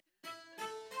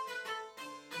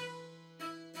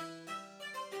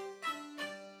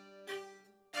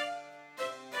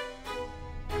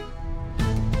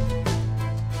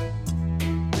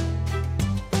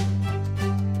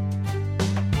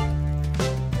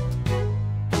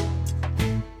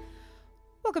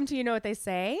Welcome to You Know What They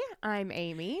Say. I'm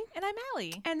Amy. And I'm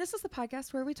Allie. And this is the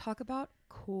podcast where we talk about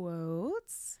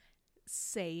quotes,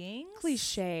 sayings,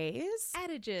 cliches,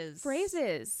 adages,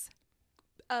 phrases.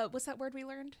 What's that word we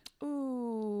learned?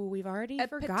 Ooh, we've already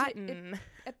forgotten.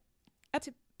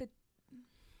 Epigram.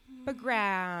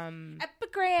 Epigram.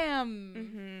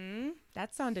 Mm-hmm.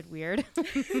 That sounded weird.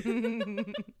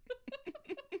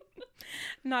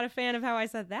 Not a fan of how I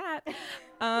said that. But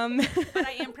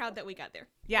I am proud that we got there.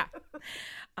 Yeah.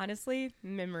 Honestly,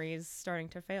 memory's starting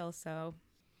to fail. So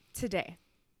today.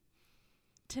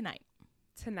 Tonight.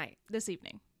 This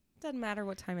evening. Doesn't matter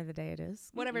what time of the day it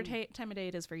is. Whatever time of day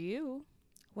it is for you.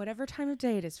 Whatever time of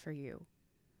day it is for you.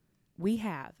 We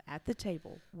have at the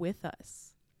table with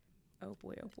us. Oh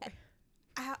boy, oh boy.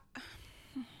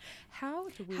 How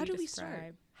do we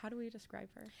start? How do we describe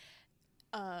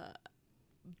her?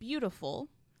 Beautiful.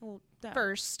 Well,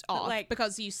 first off, like,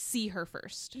 because you see her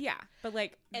first. Yeah, but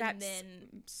like, and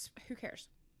then who cares?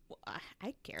 Well,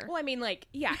 I care. Well, I mean, like,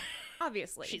 yeah,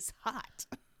 obviously she's hot.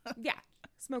 Yeah,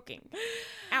 smoking.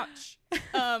 Ouch.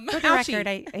 For the record,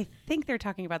 I think they're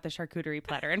talking about the charcuterie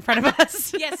platter in front of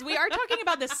us. Yes, we are talking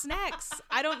about the snacks.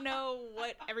 I don't know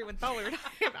what everyone thought we were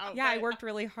talking about. Yeah, I worked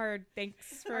really hard.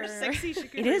 Thanks for our sexy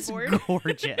charcuterie It is board.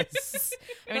 Gorgeous.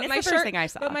 I mean, it's the first thing I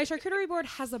saw. But my charcuterie board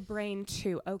has a brain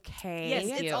too. Okay.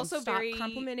 Yes, it's also Stop very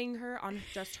complimenting her on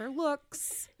just her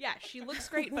looks. Yeah, she looks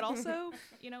great, but also,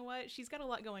 you know what? She's got a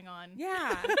lot going on.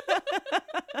 Yeah.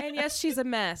 And yes, she's a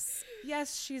mess.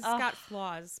 Yes, she's got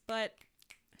flaws, but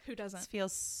who doesn't? This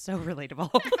feels so relatable.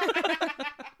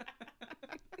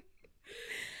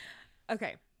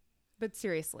 Okay. But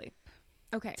seriously.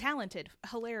 Okay. Talented,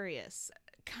 hilarious,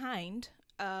 kind.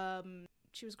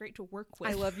 She was great to work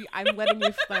with. I love you. I'm letting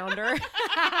you flounder.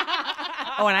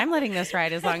 Oh, and I'm letting this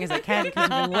ride as long as I can,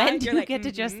 because when do you like, get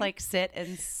to just like sit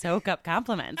and soak up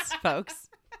compliments, folks?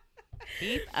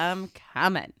 Keep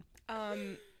coming.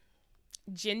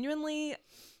 Genuinely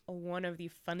one of the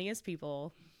funniest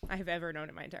people I have ever known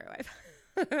in my entire life.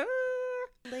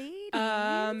 Ladies.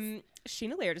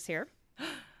 Sheena Laird is here.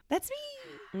 That's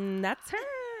me. That's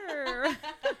her.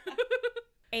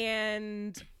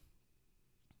 And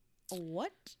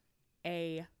what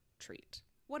a treat.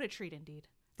 What a treat indeed.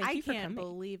 Thank you for can't coming.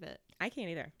 believe it. I can't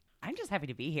either. I'm just happy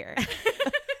to be here.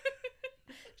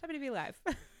 Happy to be live.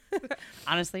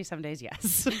 Honestly, some days,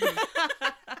 yes.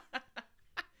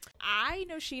 I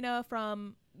know Sheena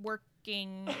from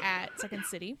working at Second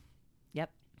City.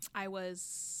 Yep. I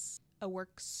was a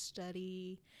work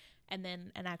study and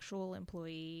then an actual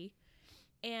employee.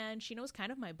 And Sheena was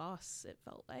kind of my boss, it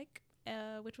felt like,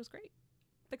 which was great.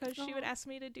 Because she would ask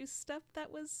me to do stuff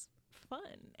that was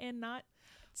fun and not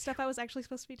stuff I was actually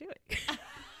supposed to be doing.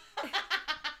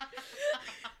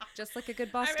 Just like a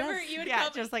good boss I remember does. you would Yeah,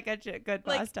 come, just like a good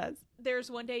boss does.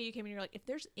 There's one day you came in and you're like, if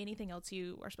there's anything else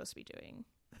you are supposed to be doing,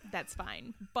 that's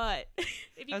fine. But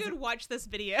if you could watch this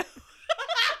video. Yes.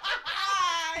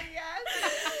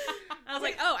 I was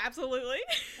like, oh, absolutely.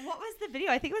 What was the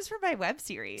video? I think it was for my web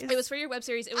series. It was for your web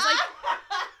series. It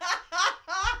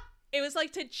was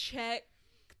like to check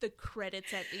the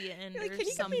credits at the end Like, or can you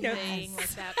give something me notes? like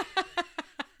that.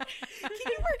 Can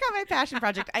you work on my passion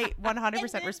project? I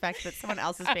 100% respect that someone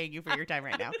else is paying you for your time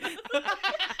right now.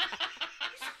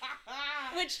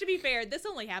 Which, to be fair, this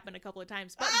only happened a couple of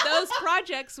times, but those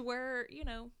projects were,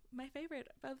 my favorite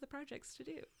of the projects to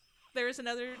do. There was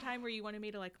another time where you wanted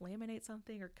me to like laminate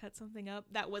something or cut something up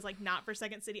that was like not for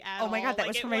Second City at all. Oh my God, that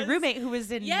was Like, for my roommate who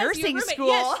was in nursing roommate. school.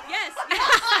 Yes.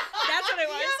 That's what it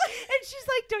was. Yeah. And she's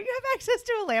like, don't you have access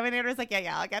to a laminator? I was like,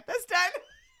 yeah, I'll get this done.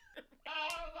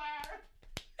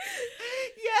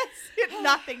 Yes, it had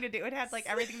nothing to do. It had like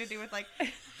everything to do with like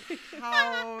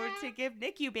how to give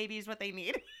NICU babies what they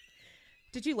need.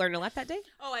 Did you learn a lot that day?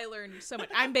 Oh, I learned so much.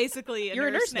 I'm basically You're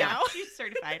a nurse now. She's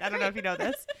certified. I don't know if you know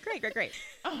this. Great.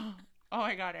 Oh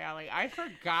my God, Allie. I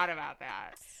forgot about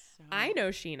that. So. I know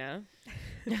Sheena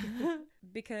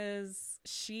because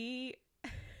she...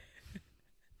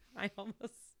 I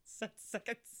almost set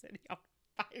Second City on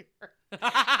fire.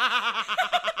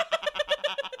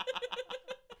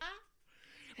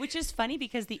 Which is funny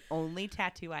because the only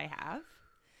tattoo I have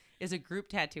is a group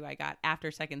tattoo I got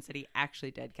after Second City actually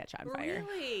did catch on fire.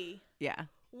 Really? Yeah.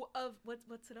 Of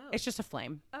what's it of? It's just a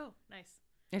flame. Oh, nice.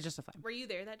 It's just a flame. Were you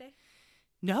there that day?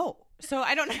 No. So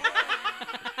I don't know.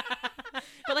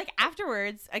 But like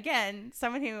afterwards, again,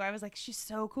 someone who I was like, she's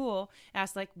so cool,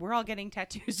 asked like, we're all getting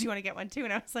tattoos. Do you want to get one too?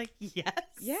 And I was like, yes.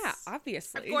 Yeah,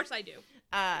 obviously. Of course I do.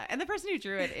 And the person who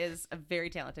drew it is a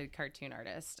very talented cartoon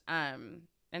artist. And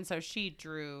so she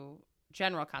drew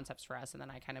general concepts for us, and then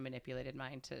I kind of manipulated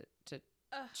mine to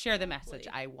share the message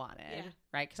Probably. I wanted, Yeah.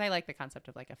 right? Because I like the concept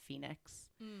of like a phoenix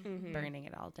Mhm. burning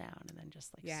it all down and then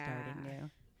just like starting new.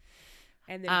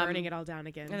 And then burning it all down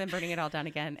again. And then burning it all down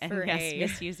again. And For yes, a-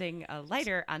 misusing a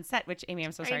lighter on set, which Amy,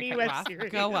 I'm so sorry to Tiny cut you web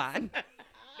off.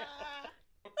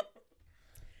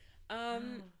 Go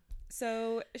on.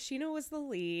 So Sheena was the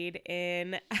lead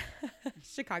in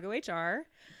Chicago HR,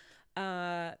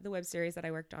 the web series that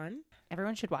I worked on.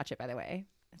 Everyone should watch it, by the way.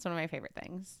 It's one of my favorite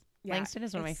things. Yeah, Langston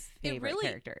is one of my favorite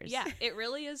characters. Yeah, it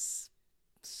really is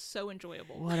so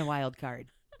enjoyable. What a wild card.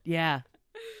 Yeah.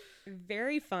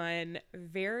 Very fun,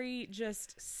 very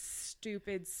just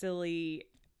stupid, silly,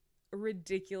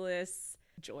 ridiculous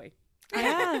joy.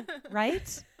 Yeah.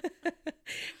 Right?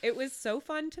 It was so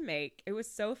fun to make. It was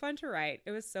so fun to write.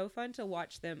 It was so fun to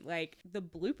watch them. Like, the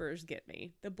bloopers get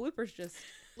me. The bloopers just...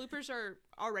 Bloopers are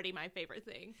already my favorite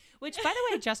thing. Which, by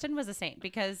the way, Justin was a saint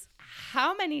because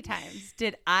how many times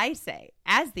did I say,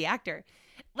 as the actor,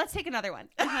 let's take another one?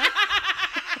 Let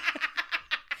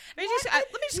me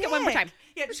just get one more time.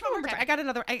 Yeah, just one more time. I got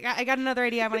another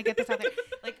idea. I want to get this out there.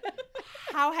 Like,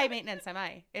 how high maintenance am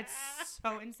I? It's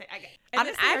so insane. And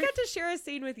then I got to share a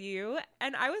scene with you,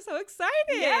 and I was so excited.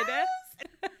 Yes.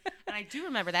 And I do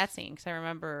remember that scene because I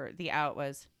remember the out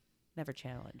was never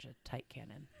challenge a tight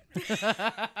cannon. And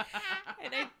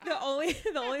the only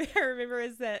thing I remember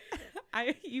is that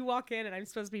you walk in and I'm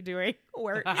supposed to be doing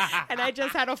work, and I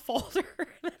just had a folder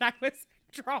that I was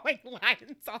drawing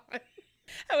lines on.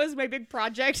 That was my big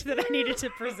project that I needed to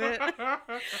present.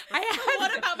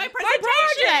 What about my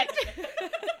presentation?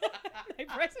 My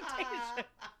presentation.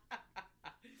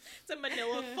 It's a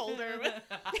manila folder with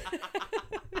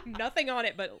Nothing on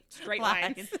it but straight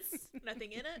lines.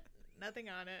 nothing in it, nothing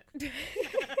on it.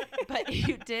 But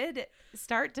you did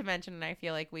start to mention, and I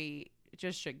feel like we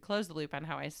just should close the loop on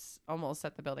how I almost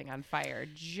set the building on fire,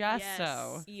 just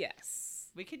so Yes.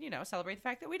 we can, celebrate the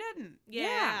fact that we didn't.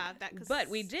 Yeah, but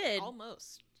we did.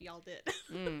 Almost. Y'all did.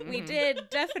 Mm-hmm. We did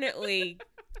definitely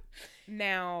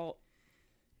now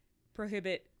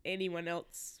prohibit anyone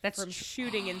else from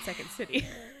shooting in Second City.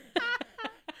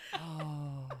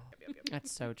 Oh,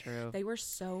 that's so true. They were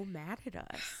so mad at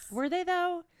us. Were they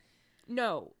though?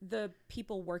 No, the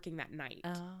people working that night.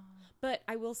 Oh. But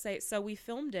I will say, so we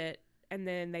filmed it and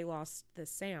then they lost the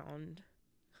sound.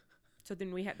 So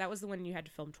then that was the one you had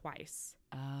to film twice.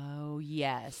 Oh,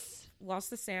 yes. Lost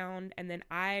the sound, and then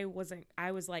I was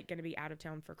like going to be out of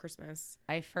town for Christmas.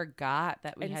 I forgot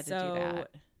that we had to do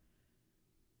that.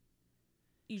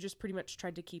 You just pretty much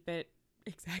tried to keep it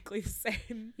exactly the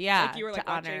same. Yeah, like you were like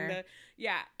to watching honor.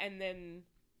 and then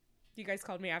you guys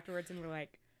called me afterwards and were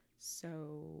like,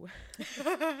 so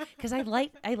Because I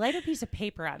light a piece of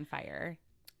paper on fire.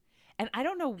 And I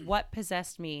don't know what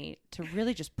possessed me to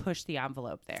really just push the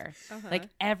envelope there. Uh-huh. Like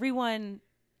everyone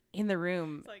in the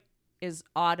room It's like, is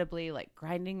audibly like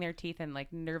grinding their teeth and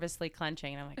like nervously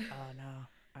clenching. And I'm like, oh no,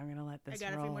 I'm going to let this I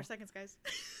got roll. a few more seconds, guys.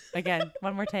 Again,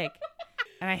 one more take.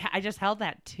 And I just held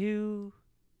that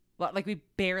like we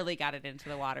barely got it into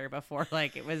the water before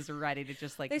like it was ready to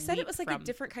just like They said it leap was like from... a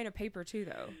different kind of paper too,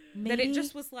 though. Maybe? That it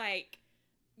just was like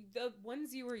the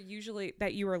ones you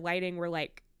were lighting were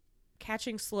like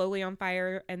catching slowly on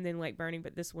fire and then like burning,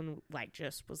 but this one like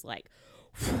just was like,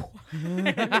 and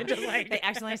then just, like they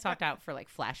accidentally swapped out for like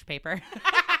flash paper.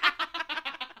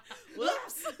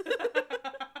 Whoops.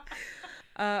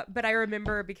 But I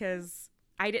remember because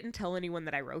I didn't tell anyone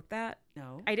that I wrote that.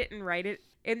 No. I didn't write it.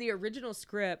 In the original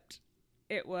script,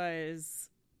 it was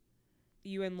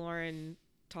you and Lauren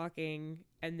talking,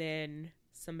 and then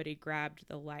somebody grabbed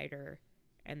the lighter,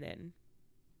 and then...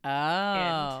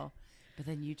 Oh. But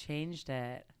then you changed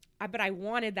it. But I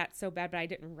wanted that so bad, but I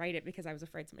didn't write it because I was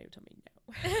afraid somebody would tell me no.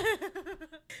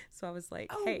 So I was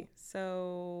like, hey,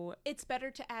 so... It's better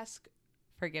to ask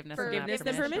Forgiveness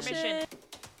than permission. permission.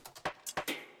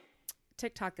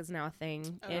 TikTok is now a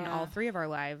thing in all three of our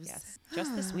lives. Yes.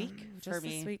 Just this week Just for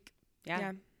me. this week. Yeah.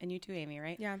 Yeah. And you too, Amy,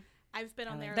 right? Yeah. I've been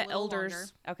on there The a little elders. longer.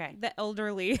 Okay. The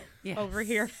elderly Yes. over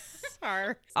here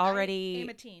are... Already. I'm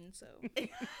a teen, so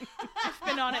I've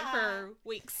been on it for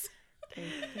weeks.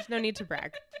 There's no need to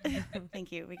brag.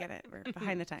 Thank you. We get it. We're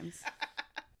behind the times.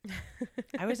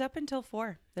 I was up until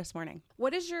 4 this morning.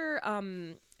 What is your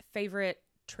favorite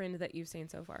trend that you've seen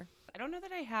so far? I don't know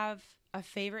that I have a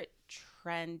favorite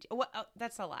trend. Well,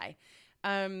 that's a lie.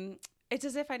 It's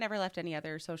as if I never left any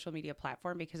other social media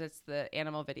platform because it's the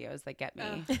animal videos that get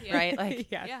me, Yeah. right? Like,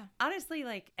 Yeah. honestly,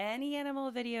 like any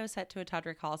animal video set to a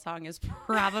Todrick Hall song is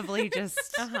probably just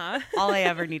Uh-huh. all I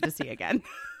ever need to see again.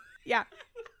 Yeah.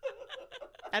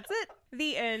 That's it.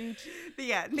 The end.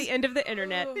 The end. The end of the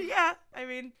internet. Yeah. I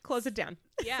mean, Close it down.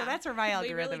 Yeah. so that's where my We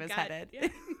algorithm really is got- headed. yeah.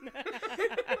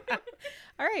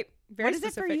 All right. Very What is it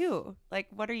for specific. you? Like,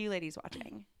 what are you ladies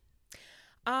watching?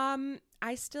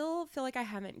 I still feel like I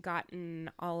haven't gotten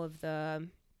all of the.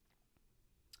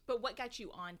 But what got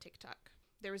you on TikTok?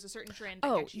 There was a certain trend that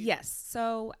Oh, got you. yes.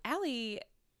 So Allie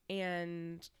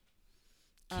and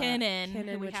Kenan, who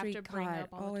we which have to bring God, up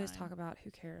all the always time. talk about. Who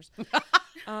cares?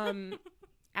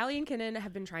 Allie and Kenan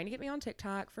have been trying to get me on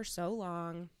TikTok for so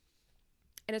long.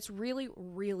 And it's really,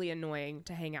 really annoying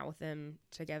to hang out with them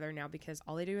together now because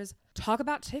all they do is talk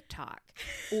about TikTok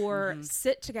or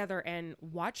sit together and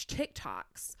watch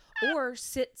TikToks or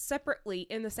sit separately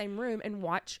in the same room and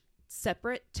watch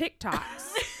separate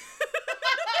TikToks.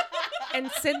 And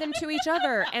send them to each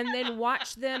other and then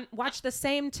watch the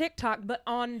same TikTok but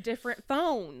on different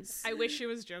phones. I wish she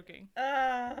was joking.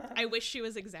 I wish she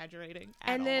was exaggerating.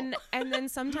 And then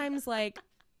sometimes like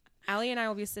Allie and I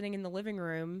will be sitting in the living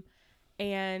room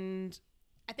and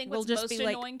I think we'll what's just most be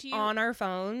like annoying to you on our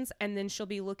phones and then she'll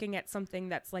be looking at something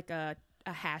that's like a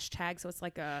hashtag, so it's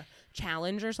like a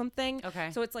challenge or something.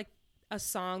 Okay. So it's like a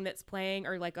song that's playing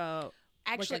or like a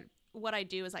actually what I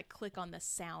do is I click on the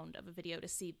sound of a video to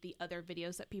see the other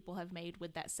videos that people have made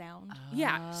with that sound.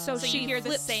 yeah. So So she you hear the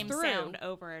flips same through. sound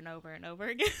over and over and over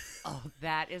again. Oh,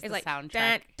 that is It's the like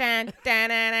soundtrack. dun, dun, dun,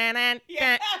 dun, dun, dun,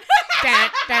 Yeah. dun,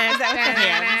 dun, Is that with the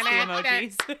hands, dun, the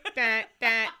emojis? dun,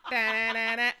 dun, dun,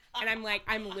 dun, dun. And I'm like,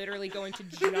 I'm literally going to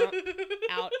jump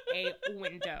out a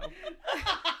window.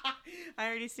 I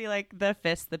already see like the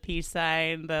fist, the peace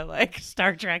sign, the like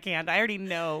Star Trek hand. I already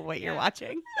know what you're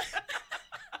watching.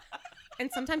 And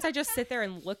sometimes I just sit there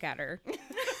and look at her.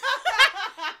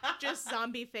 Just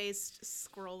zombie faced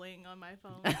scrolling on my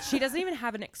phone. She doesn't even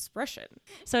have an expression.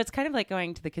 So it's kind of like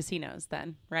going to the casinos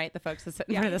then, right? The folks that sit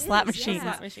in Yeah, front of the it slot is, machines. yeah.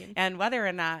 Slot machine. And whether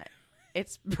or not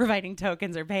it's providing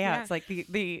tokens or payouts, Yeah. like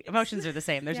the emotions are the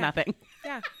same. There's Yeah. nothing.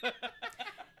 Yeah.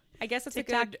 I guess it's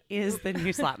TikTok a good. is the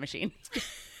new slot machine.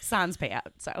 Sans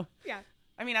payout. So, Yeah.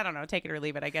 I mean, I don't know. Take it or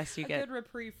leave it. I guess you A get, good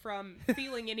reprieve from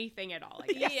feeling anything at all. I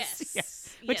guess. Yes.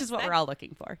 yes. Which Yes, is what that- we're all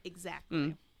looking for.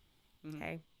 Exactly. Mm.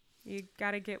 Hey, you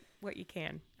got to get what you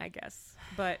can, I guess.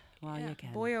 But Well, Yeah. you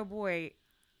can. boy, oh boy,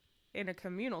 in a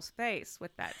communal space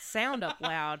with that sound up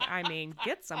loud, I mean,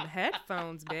 get some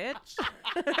headphones, bitch.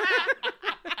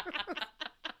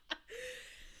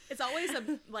 It's always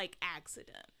a like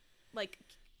accident. Like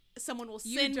someone will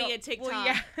You send me don't- a TikTok, well,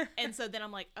 yeah. and so then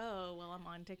I'm like, oh, well, I'm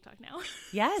on TikTok now.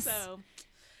 Yes. So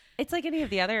It's like any of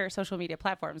the other social media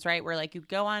platforms, right? Where like you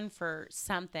go on for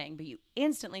something, but you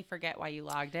instantly forget why you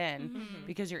logged in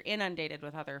because you're inundated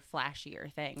with other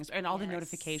flashier things and all the Yes.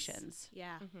 notifications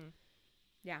yeah,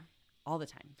 Yeah. all the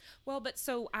time. Well, but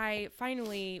so I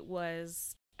finally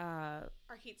was. our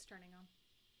heat's turning on.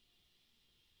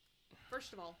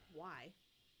 First of all, why?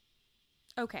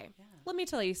 Okay. Yeah. Let me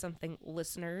tell you something,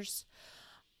 listeners.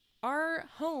 Our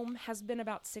home has been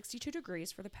about 62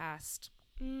 degrees for the past,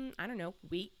 I don't know,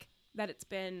 week that it's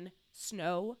been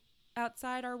snow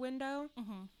outside our window.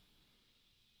 Mm-hmm.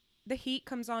 The heat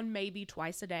comes on maybe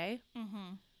twice a day.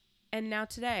 Mm-hmm. And now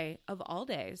today, of all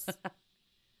days,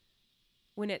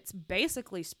 when it's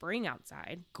basically spring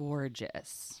outside.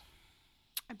 Gorgeous.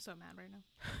 I'm so mad right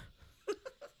now.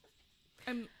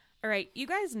 I'm All right, you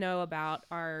guys know about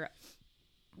our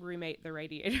roommate, the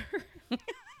radiator.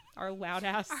 Our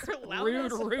loud-ass, Our rude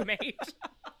loud-ass- roommate.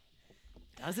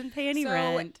 Doesn't pay any So,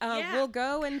 rent. Yeah. we'll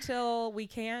go until we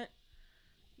can't.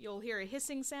 You'll hear a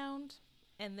hissing sound,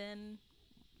 and then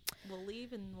we'll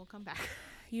leave, and we'll come back.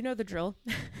 You know the drill.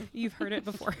 You've heard it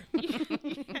before. You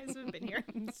guys have been here.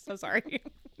 I'm so sorry.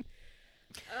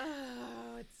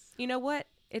 Oh, it's You know what?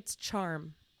 It's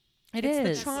charm. It It's is. the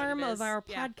That's what charm it of is. our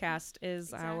Yeah. podcast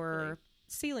is our Exactly.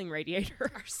 ceiling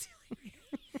radiator. our ceiling.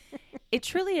 It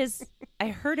truly is. I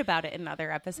heard about it in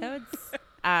other episodes.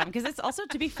 Because it's also,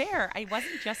 to be fair, I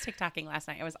wasn't just TikToking last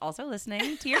night. I was also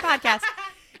listening to your podcast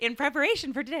in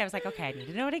preparation for today. I was like, okay, I need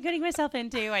to know what I'm getting myself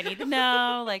into. I need to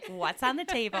know, like, what's on the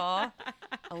table.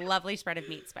 A lovely spread of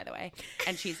meats, by the way,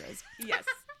 and cheeses. Yes.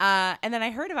 And then I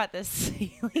heard about this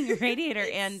ceiling radiator,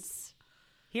 and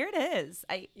here it is.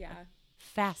 Yeah.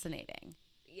 Fascinating.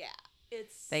 Yeah,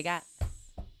 it's They got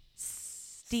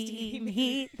steam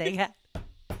heat. They got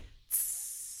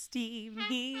steam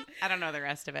heat. I don't know the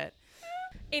rest of it.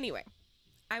 Anyway,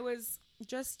 I was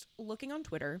just looking on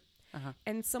Twitter Uh-huh.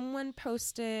 and someone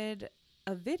posted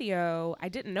a video. I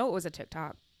didn't know it was a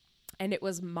TikTok. And it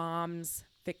was moms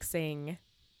fixing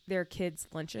their kids'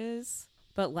 lunches,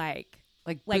 but like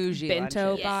Bougie bento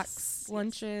lunches. box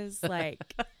lunches,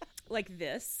 like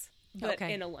this, but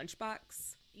Okay. in a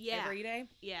lunchbox Yeah, every day,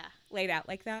 yeah. laid out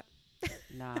like that.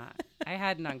 Nah, I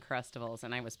had an Uncrustables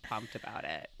and I was pumped about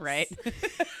it. Right?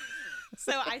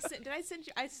 So I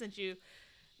sent you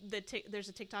there's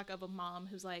a TikTok of a mom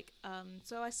who's like,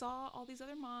 so I saw all these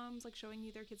other moms like showing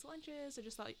you their kids' lunches. I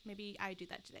just thought maybe I do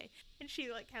that today. And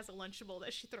she like has a Lunchable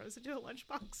that she throws into a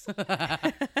lunchbox.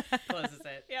 Closes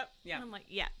it. Yep. Yeah. And I'm like,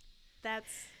 yeah,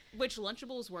 that's which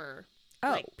Lunchables were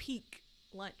Oh. peak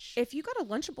lunch. If you got a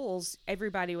Lunchables,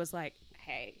 everybody was like,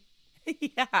 hey,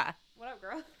 Yeah. what up,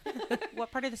 girl?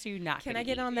 What part of this are you not Can gonna I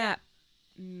get eat? on that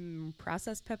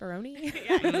processed pepperoni?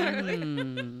 Yeah,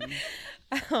 exactly.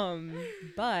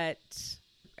 But,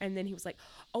 and then he was like,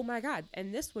 oh my God.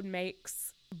 And this would make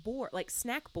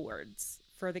snack boards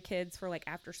for the kids for like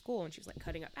after school. And she was like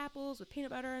cutting up apples with peanut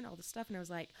butter and all this stuff. And I was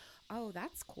like, oh,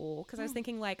 that's cool. Cause I was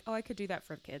thinking like, oh, I could do that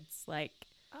for kids. Like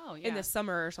Oh, yeah. in the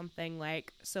summer or something,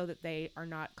 like, so that they are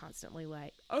not constantly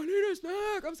like, I need a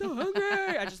snack. I'm so hungry.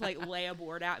 I just like lay a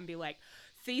board out and be like,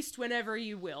 feast whenever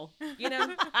you will, you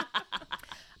know?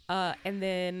 And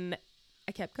then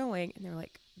I kept going and they were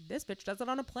like, this bitch does it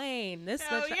on a plane. This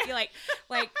Oh, bitch yeah.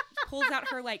 like pulls out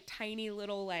her like tiny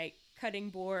little like cutting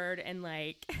board and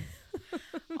like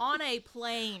On a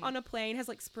plane. on a plane has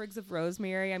like sprigs of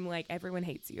rosemary. I'm like, everyone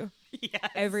hates you. Yes.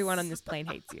 Everyone on this plane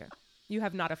hates you. You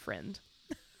have not a friend.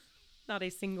 Not a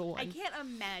single one. I can't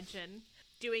imagine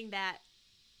doing that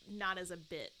not as a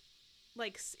bit.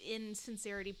 Like in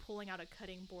sincerity, pulling out a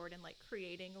cutting board and like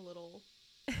creating a little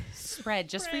Spread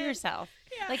just for Spread. yourself.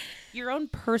 Yeah. Like your own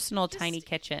personal Just tiny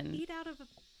kitchen. eat out of a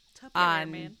Tupperware,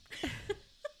 On- man.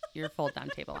 Your fold down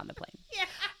table on the plane. Yeah.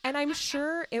 And I'm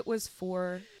sure it was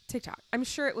for TikTok. I'm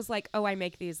sure it was like, oh, I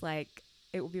make these like,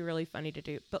 it would be really funny to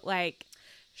do. But like,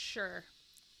 Sure.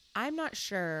 I'm not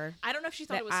sure I don't know if she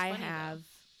thought that it was I funny. have. Though.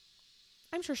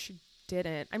 I'm sure she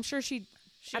didn't. I'm sure she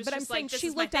She was but I'm just saying like, this she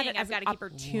is my looked at thing, it I've as an gotta keep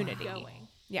opportunity. going.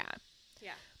 Yeah.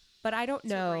 Yeah. But I don't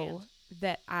It's her know brand.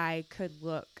 that I could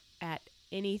look at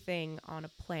anything on a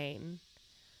plane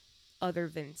other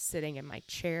than sitting in my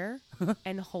chair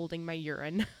and holding my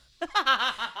urine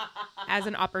as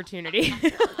an opportunity.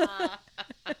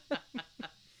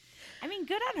 I mean,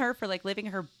 good on her for like living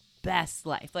her best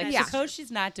life. Like, Yeah. suppose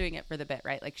she's not doing it for the bit,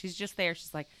 right? Like, she's just there.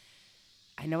 She's like,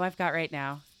 I know I've got right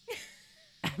now.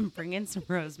 I'm bringing some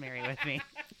rosemary with me.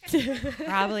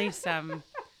 Probably some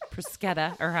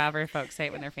bruschetta, or however folks say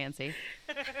it when they're fancy.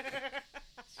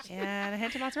 And a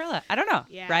hint of mozzarella. I don't know.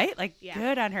 Yeah. Right? Like, Yeah.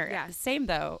 good on her. Yeah. Same,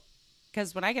 though,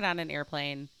 because when I get on an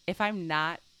airplane, if I'm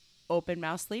not open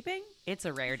mouth sleeping, it's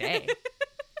a rare day.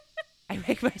 I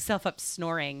wake myself up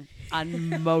snoring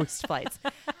on most flights.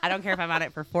 I don't care if I'm on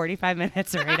it for 45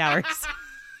 minutes or 8 hours.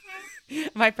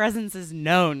 My presence is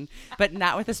known, but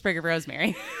not with a sprig of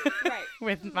rosemary. Right.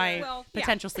 With my Well, yeah.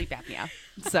 potential sleep apnea.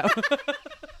 So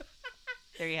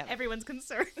there you have it. Everyone's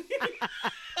concerned.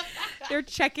 They're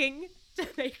checking to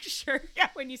make sure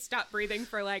when you stop breathing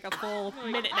for like a full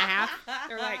minute and a half.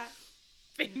 They're like,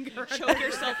 finger. Choke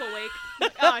yourself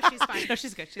awake. Oh, she's fine. No,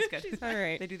 she's good. She's good. All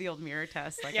right. They do the old mirror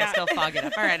test. Like, Yeah. I still fog it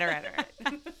up. All right.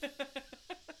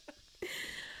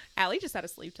 Allie just had a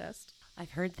sleep test.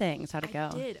 I've heard things. How'd it go?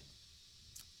 I did.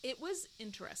 It was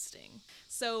interesting.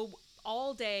 So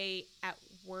all day at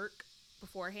work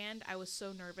beforehand, I was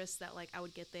so nervous that like I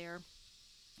would get there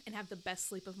and have the best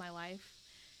sleep of my life,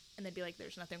 and they'd be like,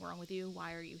 "There's nothing wrong with you.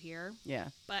 Why are you here?" Yeah.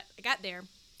 But I got there,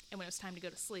 and when it was time to go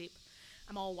to sleep,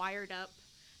 I'm all wired up.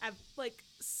 I have like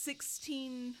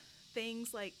 16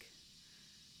 things like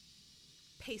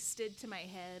pasted to my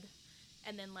head,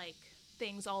 and then like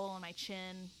things all on my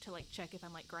chin to like check if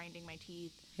I'm like grinding my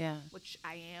teeth, Yeah. which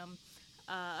I am.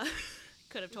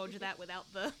 Could have told you that without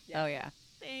the Oh, yeah.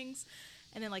 things.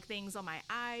 And then like things on my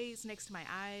eyes, next to my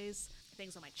eyes,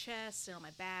 things on my chest and on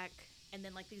my back, and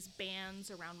then like these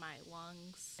bands around my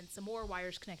lungs, and some more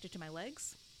wires connected to my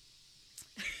legs.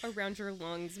 Around your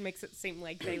lungs makes it seem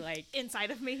like they like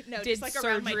Inside of me? No, did just like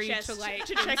around my surgery chest to like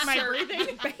to check my insert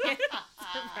breathing.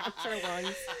 around your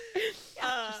lungs.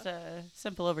 Just a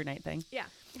simple overnight thing. Yeah.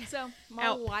 So I'm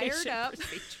all wired Outpatient up.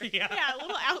 procedure. Yeah, a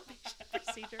little outpatient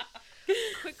procedure.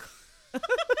 Quick.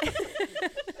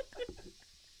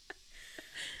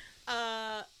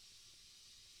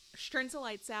 She turns the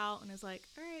lights out and is like,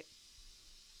 "All right,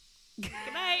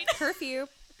 good night." Curfew.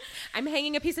 I'm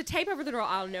hanging a piece of tape over the door.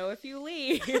 I'll know if you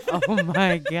leave. Oh,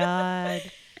 my God.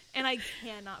 And I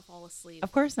cannot fall asleep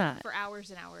Of course not. for hours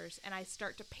and hours, and I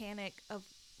start to panic of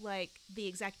like the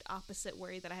exact opposite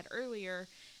worry that I had earlier.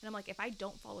 And I'm like, if I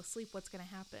don't fall asleep, what's going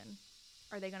to happen?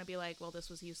 Are they going to be like, well, this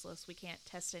was useless. We can't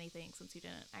test anything since you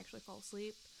didn't actually fall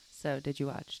asleep. So, did you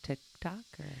watch TikTok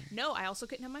or? No, I also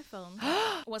couldn't have my phone.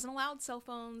 I wasn't allowed cell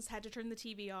phones. Had to turn the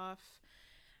TV off.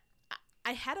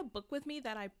 I had a book with me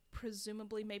that I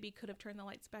presumably maybe could have turned the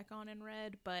lights back on and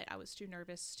read, but I was too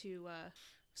nervous to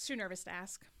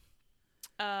ask.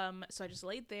 So I just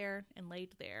laid there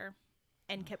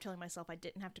and kept telling myself I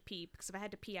didn't have to pee, because if I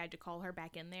had to pee, I had to call her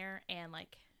back in there, and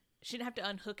like she didn't have to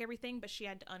unhook everything, but she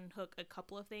had to unhook a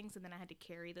couple of things, and then I had to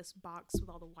carry this box with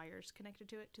all the wires connected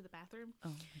to it to the bathroom. Oh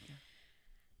my God.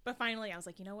 But finally, I was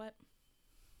like, you know what?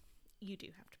 You do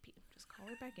have to pee. Just call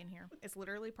her back in here. It's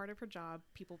literally part of her job.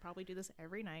 People probably do this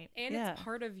every night. And it's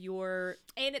part of your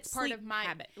part of my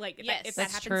habit. Like, yes, if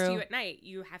that happens to you at night,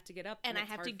 you have to get up. And I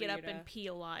have to get up and pee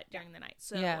a lot during the night.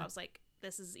 So I was like,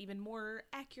 this is even more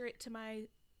accurate to my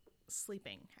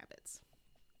sleeping habits.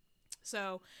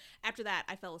 So after that,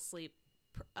 I fell asleep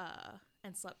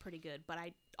and slept pretty good. But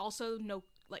I also know,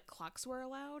 like, clocks were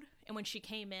allowed. And when she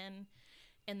came in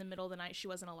the middle of the night, she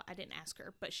wasn't allowed. I didn't ask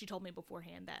her, but she told me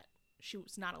beforehand that she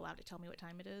was not allowed to tell me what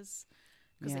time it is,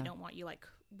 because they don't want you like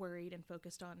worried and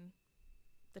focused on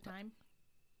the time.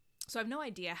 So I have no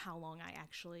idea how long I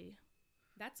actually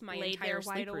that's my laid entire there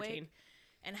wide sleep awake routine.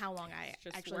 And how long I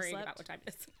Just actually worrying slept. about what time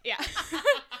it is. Yeah.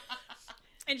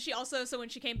 And she also, so when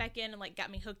she came back in and like got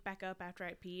me hooked back up after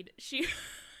I peed, she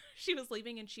was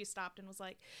leaving and she stopped and was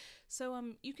like, so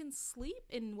you can sleep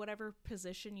in whatever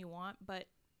position you want, but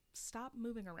stop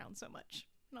moving around so much.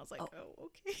 And I was like, oh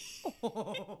okay.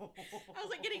 I was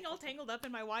like getting all tangled up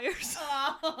in my wires.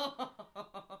 How can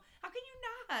you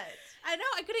not? I know,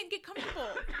 I couldn't get comfortable.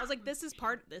 I was like, this is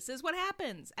what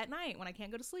happens at night when I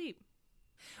can't go to sleep.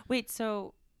 Wait,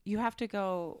 so you have to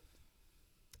go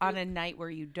on a night where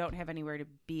you don't have anywhere to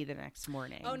be the next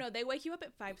morning? Oh no, they wake you up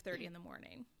at 5:30 in the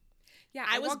morning. Yeah,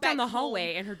 I walked down the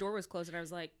hallway and her door was closed, and I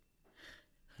was like,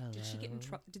 did she get in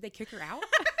trouble? Did they kick her out?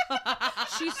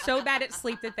 She's so bad at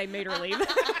sleep that they made her leave.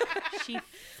 She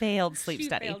failed sleep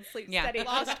study. Study.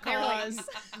 Lost cause.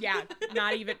 Yeah,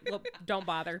 not even. Well, don't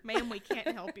bother. Ma'am, we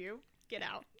can't help you. Get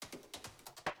out.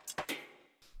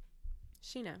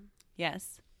 Sheena.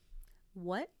 Yes.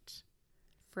 What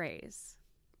phrase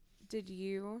did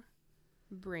you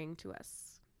bring to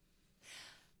us?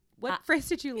 What phrase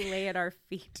did you lay at our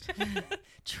feet?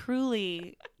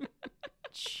 Truly,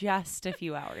 just a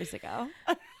few hours ago.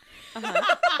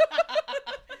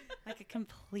 Like a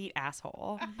complete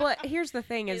asshole. But here's the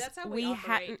thing: is that's how we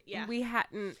operate.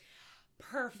 hadn't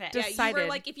Perfect. Yeah, you decided. were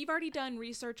like, if you've already done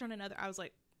research on another, I was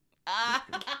like,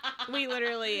 we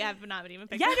literally have not even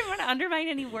picked. Yeah, I didn't want to undermine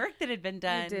any work that had been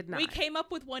done. You did not. We came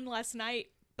up with one last night,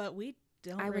 but we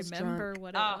don't was remember drunk.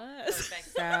 what it was.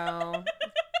 Perfect. So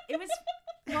It was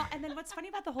well, and then what's funny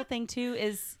about the whole thing too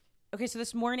is, okay, so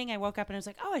this morning I woke up and I was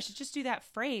like, oh, I should just do that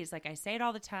phrase. Like I say it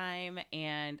all the time,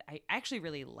 and I actually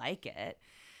really like it.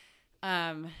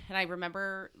 And I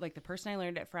remember like the person I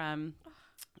learned it from,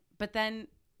 but then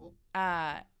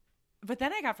I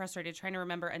got frustrated trying to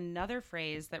remember another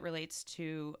phrase that relates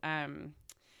to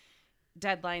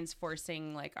deadlines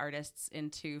forcing like artists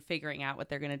into figuring out what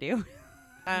they're going to do.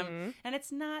 And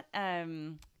it's not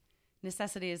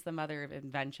necessity is the mother of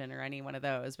invention or any one of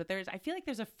those, but I feel like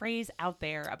there's a phrase out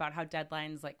there about how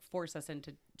deadlines like force us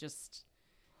into just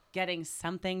getting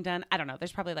something done. I don't know.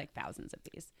 There's probably like thousands of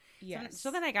these. yes. So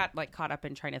then I got like caught up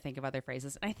in trying to think of other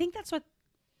phrases. And I think that's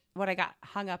what I got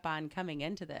hung up on coming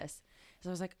into this. Is I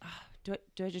was like, oh,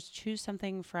 do I just choose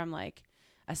something from like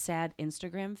a sad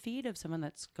Instagram feed of someone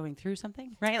that's going through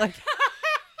something? Right? Like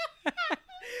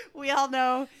we all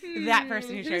know that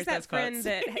person who shares that those friend quotes.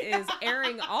 that is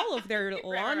airing all of their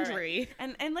laundry.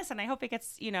 And listen, I hope it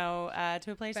gets, to a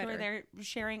place Better. where they're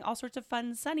sharing all sorts of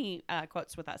fun, sunny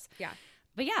quotes with us. Yeah.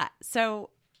 But yeah, so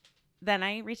then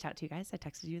I reached out to you guys. I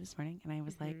texted you this morning and I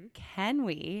was like, can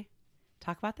we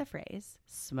talk about the phrase,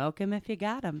 smoke 'em if you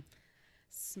got 'em?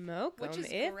 Smoke Which 'em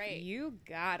is if great. you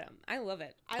got 'em. I love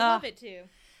it. I love it too.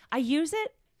 I use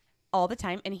it all the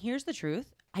time. And here's the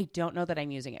truth. I don't know that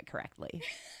I'm using it correctly.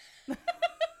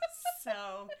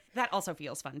 So that also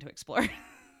feels fun to explore.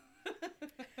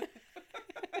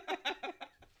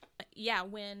 Yeah,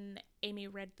 when Amy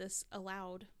read this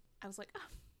aloud, I was like, oh,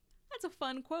 that's a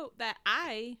fun quote that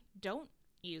I don't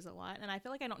use a lot. And I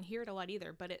feel like I don't hear it a lot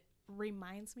either, but it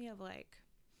reminds me of like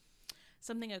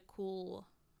something a cool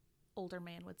older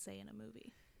man would say in a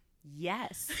movie.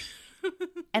 Yes.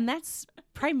 And that's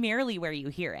primarily where you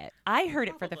hear it. I heard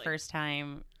it for the Probably. first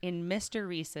time in Mr.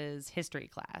 Reese's history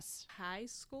class. High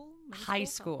school? Middle High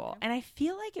school. Something. And I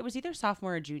feel like it was either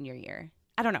sophomore or junior year.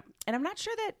 I don't know. And I'm not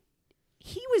sure that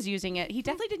he was using it. He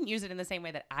definitely didn't use it in the same way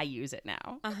that I use it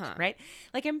now. Uh-huh. Right?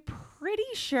 Like I'm pretty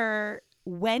sure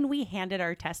when we handed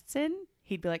our tests in,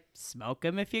 he'd be like, smoke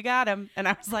 'em if you got 'em. And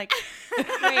I was like,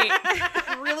 wait,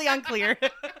 really unclear.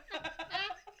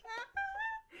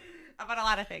 About a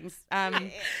lot of things.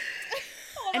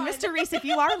 And on. Mr. Reese, if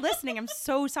you are listening, I'm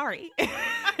so sorry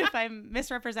if I'm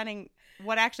misrepresenting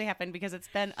what actually happened, because it's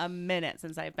been a minute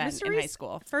since I've been Mr. in Reese, high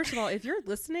school. First of all, if you're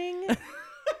listening,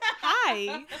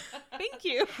 Hi. Thank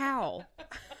you. how?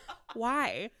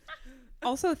 Why?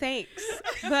 Also, thanks.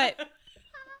 But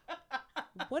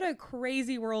what a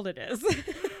crazy world it is.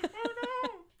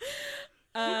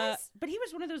 But he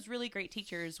was one of those really great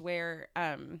teachers where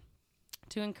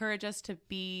to encourage us to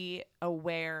be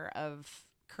aware of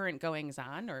current goings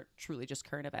on, or truly just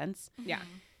current events. Yeah.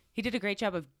 He did a great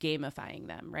job of gamifying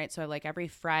them, right? So like every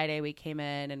Friday we came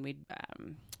in and we'd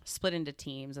split into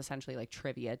teams, essentially like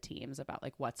trivia teams about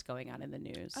like what's going on in the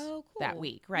news that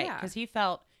week, right? Yeah. Because he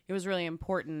felt it was really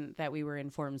important that we were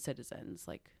informed citizens,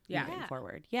 like moving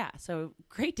forward. Yeah. So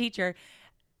great teacher.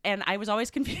 And I was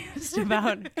always confused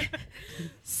about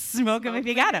smoke him if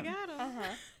you got him. Uh-huh.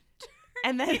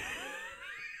 And then,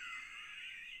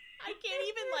 I can't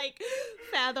even like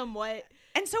fathom what.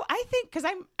 and so I think, because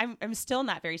I'm still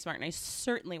not very smart, and I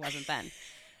certainly wasn't then.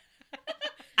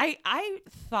 I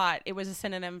thought it was a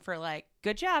synonym for like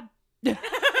good job. Yeah,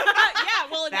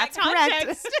 well, in That's that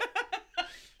context.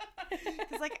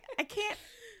 Because like I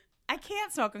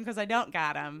can't smoke them because I don't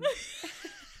got them.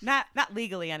 Not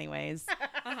legally, anyways.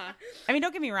 Uh-huh. I mean,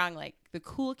 don't get me wrong. Like the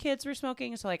cool kids were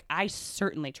smoking, so like I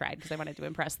certainly tried because I wanted to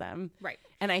impress them. Right.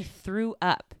 And I threw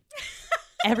up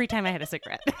every time I had a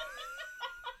cigarette.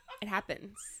 It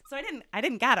happens. So I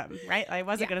didn't got them, right? I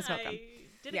wasn't gonna smoke them. I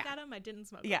didn't Yeah. got him. I didn't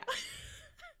smoke. Yeah.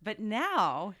 But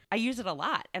now I use it a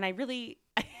lot, and I really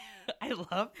I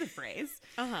love the phrase.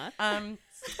 Uh-huh. And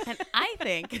I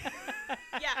think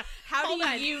Yeah. How Hold do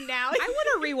on. you now? I want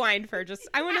to rewind for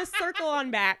I want to circle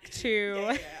on back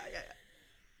to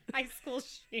high school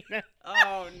Sheena.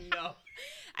 oh no.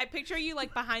 I picture you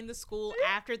like behind the school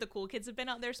after the cool kids have been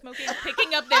out there smoking,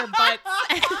 picking up their butts,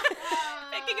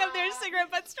 picking up their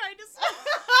cigarette butts, trying to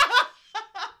smoke.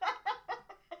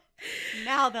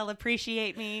 Now they'll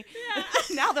appreciate me.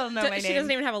 Now they'll know my She name.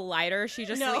 doesn't even have a lighter. She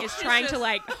just No. like, is She's trying to just-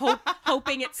 like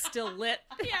hoping it's still lit.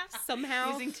 Yeah.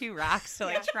 Somehow. Using 2 rocks to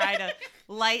like try to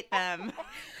light them.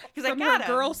 Because I From got her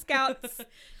 'em. Girl Scouts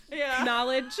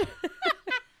knowledge.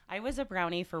 I was a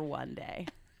brownie for one day.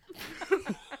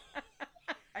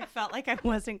 I felt like I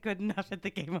wasn't good enough at the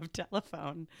game of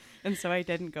telephone, and so I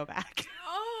didn't go back.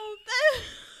 Oh, that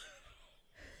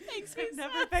makes me I've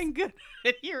never been good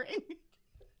at hearing.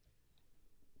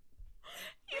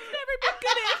 You've never been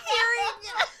good at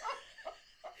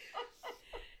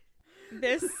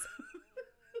hearing.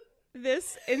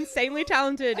 This insanely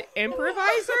talented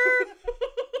improviser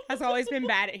has always been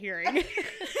bad at hearing.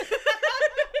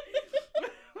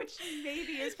 Which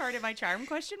maybe is part of my charm,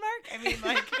 question mark? I mean,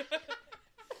 like,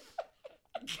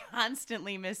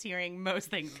 constantly mishearing most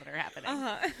things that are happening.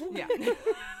 Uh-huh. Yeah.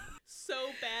 So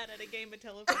bad at a game of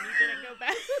telephone, you didn't go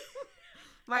back.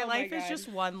 My Oh my life is God. just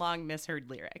one long misheard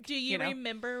lyric. Do you know?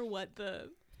 remember what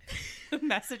the The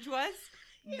message was?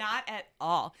 Not at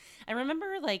all. I remember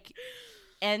like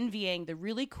envying the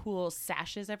really cool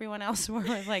sashes everyone else wore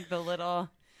with like the little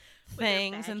their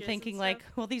things badges and and thinking stuff? like,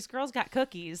 well, these girls got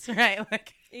cookies, right?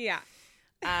 Like, Yeah.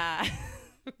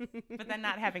 but then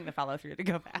not having the follow through to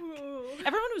go back.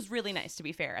 Everyone was really nice, to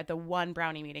be fair, at the one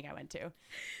brownie meeting I went to.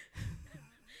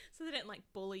 So they didn't like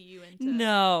bully you into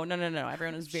No.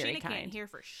 Everyone was very Sheena kind. can't hear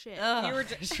for shit. Ugh, You were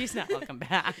just- she's not welcome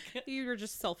back. You were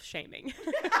just self-shaming.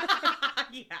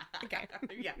 Yeah. Okay.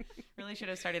 Yeah. Really should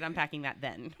have started unpacking that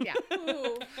then. Yeah.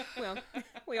 Ooh. Well,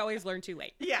 we always learn too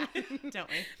late. Yeah. Don't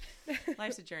we?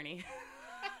 Life's a journey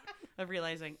of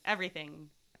realizing everything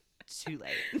too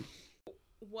late.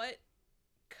 What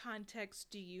context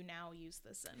do you now use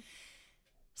this in?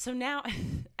 So now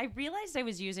I realized I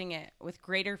was using it with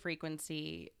greater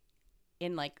frequency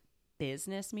in like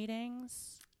business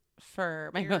meetings for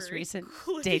my most Very recent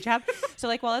cool. day job. So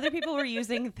like while other people were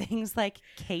using things like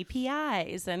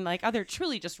KPIs and like other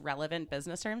truly just relevant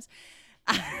business terms,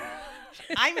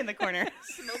 I'm in the corner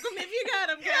Smoke them if you got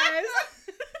them,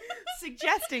 guys.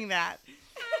 suggesting that.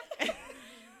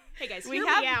 Hey guys, We hear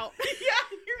have- me out.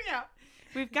 Yeah, hear me out.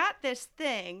 We've got this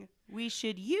thing. We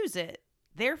should use it.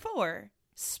 Therefore,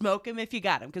 smoke them if you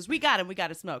got them. Because we got them, we got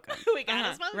to smoke them. We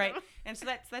gotta smoke Right? 'em. And so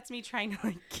that's me trying to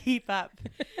like keep up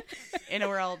in a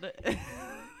world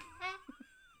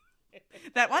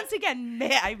that once again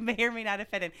I may or may not have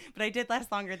fit in, but I did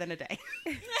last longer than a day.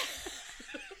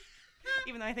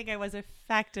 Even though I think I was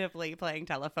effectively playing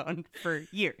telephone for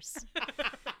years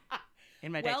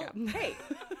in my day Well, job. hey,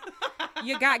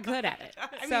 you got good at it.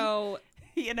 I mean, So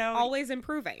You know, always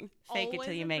improving. fake it Always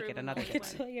till you make it. improving, Another always good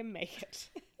learning. one. Until you make it.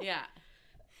 Yeah.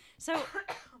 So,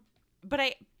 but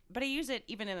I use it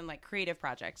even in like creative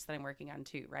projects that I'm working on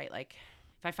too, right? Like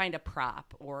if I find a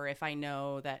prop, or if I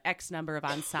know that X number of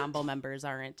ensemble members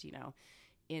aren't, you know,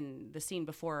 in the scene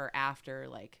before or after,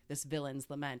 like this villain's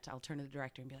lament, I'll turn to the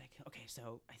director and be like, okay,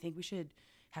 so I think we should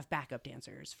have backup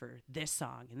dancers for this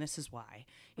song, and this is why.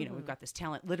 You know, we've got this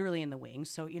talent literally in the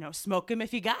wings, so, you know, smoke them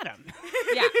if you got them.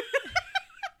 Yeah.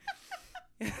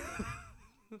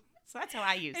 So that's how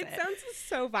I use it. It sounds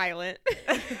so violent.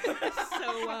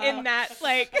 So In that,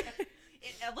 like,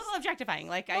 A little objectifying.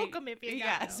 Like, smoke 'em if you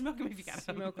got 'em. Smoke them if you got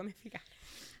them. smoke them if you got.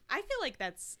 I feel like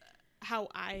that's how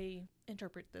I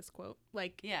interpret this quote.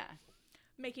 Like, Yeah.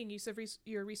 making use of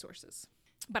your resources.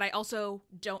 But I also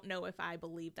don't know if I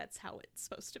believe that's how it's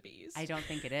supposed to be used. I don't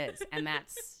think it is. And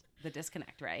that's the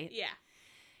disconnect, right? Yeah.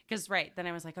 Because then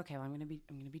I was like, okay, well, I'm gonna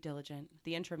be diligent.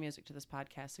 The intro music to this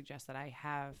podcast suggests that I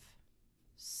have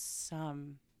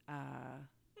some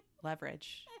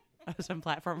leverage, some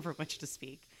platform from which to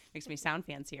speak. Makes me sound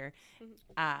fancier.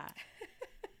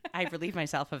 I've relieved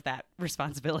myself of that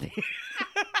responsibility.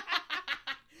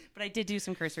 But I did do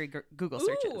some cursory Google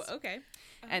searches. Ooh, okay.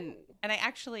 And I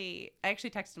actually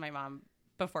texted my mom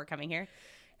before coming here.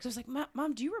 Because I was like,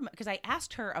 Mom, do you remember? Because I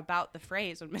asked her about the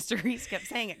phrase when Mr. Reese kept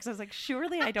saying it. Because I was like,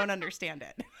 surely I don't understand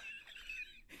it.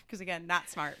 Because, again, not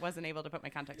smart. Wasn't able to put my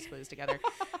context clues together.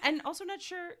 And also not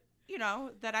sure, you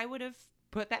know, that I would have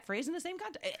put that phrase in the same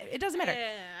context. It doesn't matter.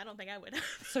 I don't think I would.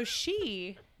 So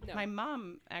No. my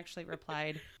mom actually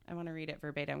replied, I want to read it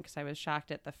verbatim because I was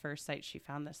shocked at the first site she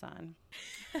found this on.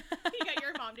 You got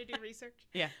your mom to do research?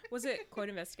 Yeah. Was it Quote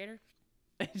Investigator?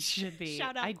 It should be.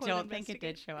 Shout out I Quote don't think it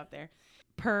Investigator. did show up there.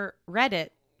 Per Reddit,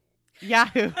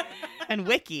 Yahoo, and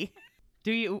Wiki,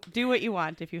 do what you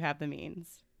want if you have the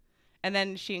means. And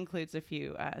then she includes a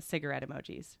few cigarette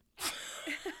emojis.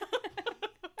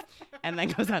 And then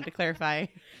goes on to clarify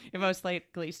it most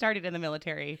likely started in the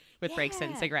military with breaks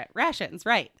in Yeah. cigarette rations.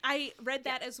 Right. I read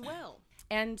that as well.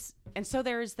 And so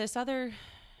there's this other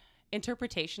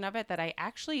interpretation of it that I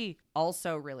actually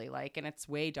also really like, and it's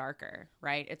way darker,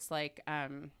 right? It's like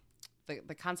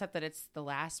the concept that it's the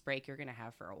last break you're going to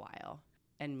have for a while,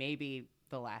 and maybe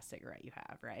the last cigarette you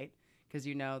have, right? Because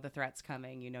you know the threat's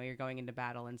coming, you know you're going into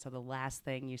battle, and so the last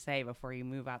thing you say before you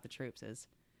move out the troops is,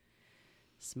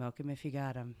 smoke 'em if you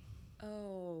got 'em.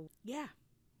 Oh. Yeah.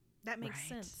 That makes Right.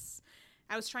 sense.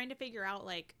 I was trying to figure out,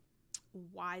 like,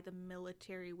 why the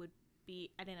military would be...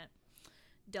 I didn't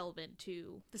delve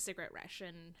into the cigarette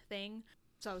ration thing.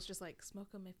 So I was just like,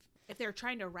 smoke them if they're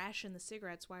trying to ration the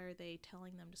cigarettes, why are they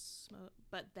telling them to smoke?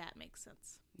 But that makes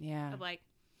sense. Yeah. I'm like,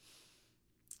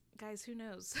 guys, who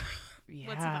knows Yeah.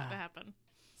 what's about to happen?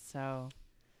 So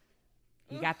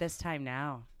you got this time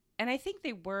now. And I think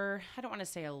they were, I don't want to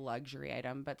say a luxury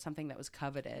item, but something that was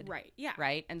coveted. Right. Yeah.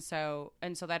 Right. And so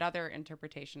that other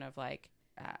interpretation of like,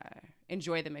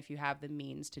 enjoy them if you have the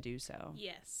means to do so.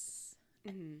 Yes.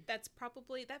 Mhm. That's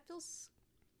probably... That feels...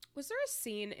 Was there a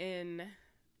scene in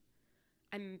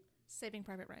Saving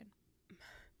Private Ryan.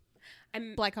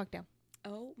 I'm Black Hawk Down.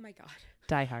 oh my god.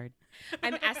 Die Hard.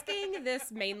 I'm asking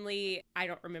this mainly, I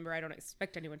don't remember, I don't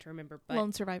expect anyone to remember, but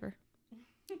Lone Survivor.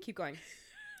 keep going.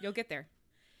 You'll get there.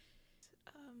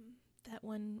 That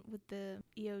one with the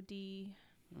EOD...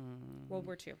 World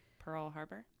War II. Pearl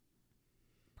Harbor,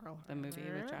 Pearl the movie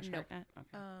with Josh Nope. Hartnett.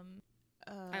 Okay.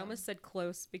 I almost said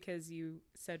close because you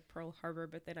said Pearl Harbor,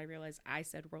 but then I realized I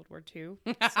said World War II.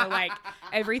 So, like,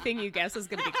 everything you guess is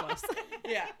going to be close.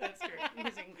 Yeah, that's true.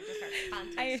 Using just our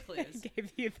I context clues.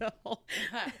 gave you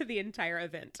the entire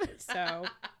event. So,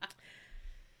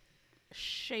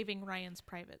 Shaving Ryan's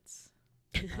Privates.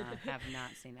 Have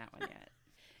not seen that one yet.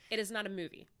 it is not a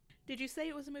movie. Did you say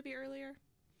it was a movie earlier?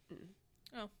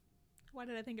 Oh. Why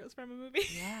did I think it was from a movie?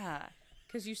 Yeah.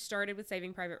 Because you started with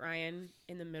Saving Private Ryan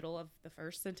in the middle of the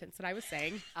first sentence that I was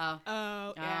saying. Oh.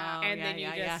 Oh, yeah. And then you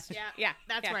yeah. just, Yeah,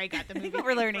 that's Yeah. where I got the I think movie. what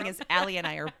we're learning is Allie and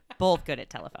I are both good at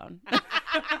telephone.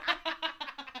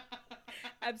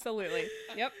 Absolutely.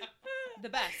 Yep. The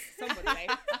best. Some would say.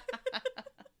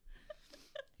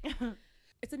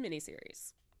 It's a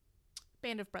miniseries.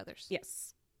 Band of Brothers.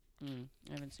 Yes. I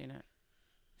haven't seen it.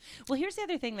 Well, here's the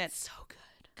other thing that's So good.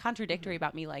 contradictory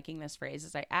about me liking this phrase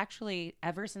is I actually,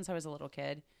 ever since I was a little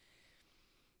kid,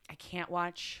 I can't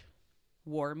watch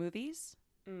war movies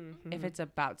if it's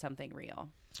about something real.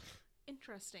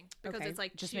 Interesting. Because Okay. it's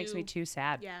like It just makes me too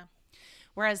sad. Yeah.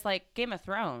 Whereas like Game of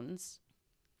Thrones,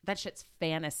 that shit's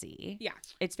fantasy. Yeah.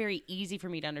 It's very easy for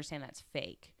me to understand that's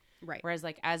fake. Right. Whereas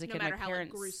like as a No kid, my matter how, like,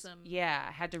 parents, gruesome.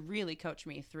 had to really coach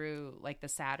me through like the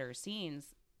sadder scenes.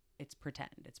 It's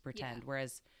pretend. Yeah.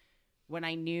 Whereas when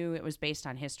I knew it was based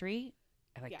on history,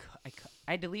 I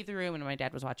had to leave the room when my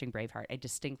dad was watching Braveheart. I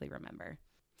distinctly remember.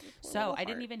 So I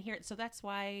didn't even hear it. So that's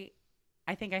why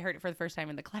I think I heard it for the first time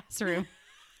in the classroom.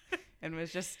 and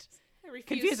was just I refuse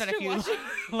confused on a to few watch it.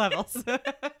 levels.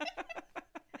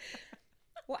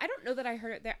 Well, I don't know that I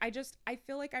heard it there. I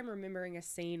feel like I'm remembering a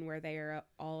scene where they are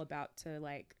all about to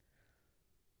like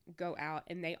go out,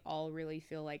 and they all really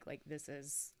feel like this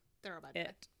is They're about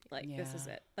it. Like this is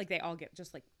Yeah. it. Like they all get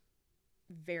just like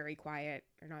very quiet.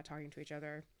 They're not talking to each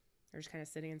other. They're just kind of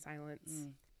sitting in silence.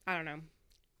 I don't know. And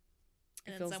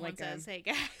then feels someone like says, "Hey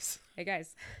guys, Hey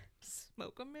guys.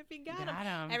 smoke them if you got them." Got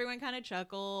 'em. Everyone kind of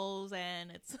chuckles,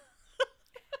 and it's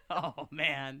Oh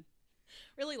man.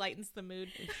 really lightens the mood.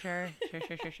 Sure.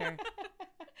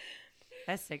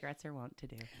 As cigarettes are wont to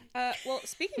do. Well,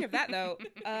 speaking of that though,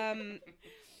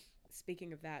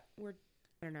 speaking of that, I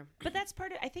don't know. But that's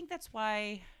part of, I think that's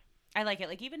why I like it.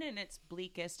 Like even in its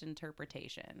bleakest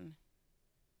interpretation,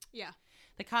 Yeah.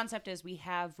 the concept is we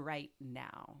have right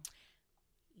now.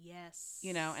 Yes.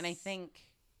 You know, and I think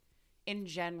in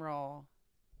general,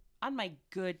 on my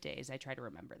good days, I try to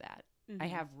remember that. I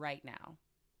have right now.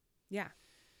 Yeah.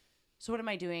 So what am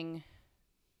I doing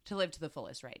to live to the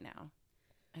fullest right now?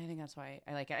 I think that's why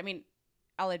I like it. I mean,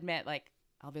 I'll admit, like,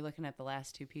 I'll be looking at the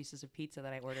last 2 pieces of pizza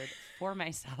that I ordered for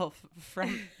myself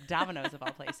from Domino's of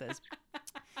all places.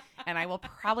 And I will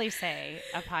probably say,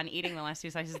 upon eating the last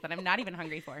 2 slices, that I'm not even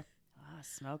hungry for. Oh,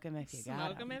 smoke them if you got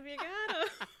Smoke them them. if you got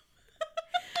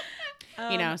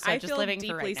them. You know, so I just feel living for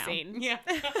deeply right now. seen. Yeah.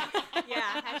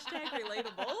 Yeah. Hashtag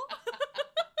relatable.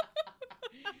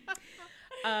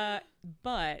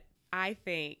 But I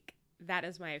think that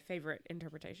is my favorite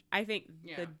interpretation. I think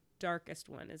Yeah. the darkest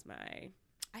one is my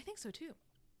I think so too.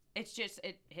 It's just,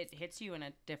 it hits you in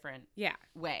a different yeah.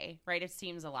 way, right? It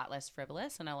seems a lot less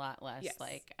frivolous and a lot less Yes.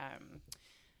 like,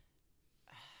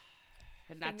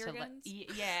 not Finger to let, guns?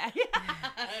 yeah.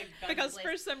 Because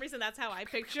for some reason that's how I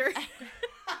picture.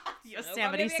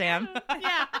 Yosemite Sam.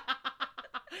 Yeah.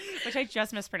 Which I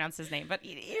just mispronounced his name, but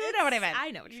you know what I meant.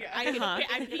 I know what you're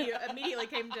he immediately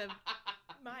came to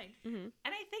mind. Mm-hmm. And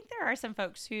I think there are some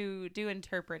folks who do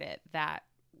interpret it that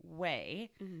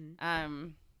way. Mm-hmm.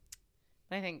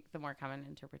 But I think the more common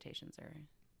interpretations are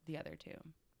the other two.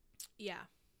 Yeah.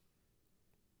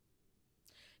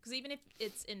 Because even if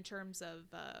it's in terms of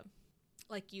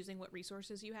like using what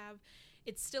resources you have,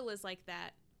 it still is like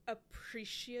that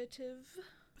appreciative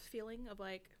feeling of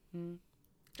like,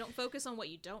 don't focus on what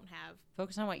you don't have.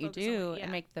 Focus on what you Focus on do what- yeah.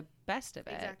 and make the best of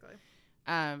it. Exactly.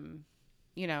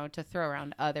 You know, to throw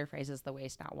around other phrases, the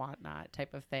waste not, want not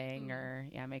type of thing, or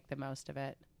make the most of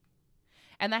it.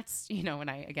 And that's, you know, when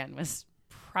I, again, was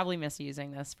probably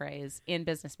misusing this phrase in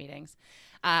business meetings.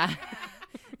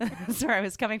 That's where I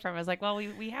was coming from. I was like, well,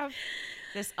 we have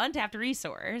this untapped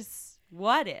resource.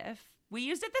 What if we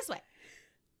used it this way?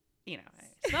 You know,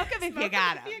 smoke them if you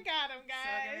got them. If you got them,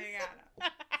 guys.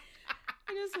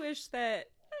 I just wish that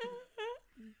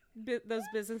those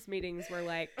business meetings were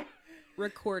like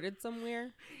recorded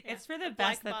somewhere. It's for the black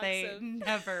best that box they of-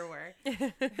 never were.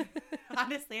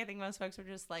 Honestly, I think most folks were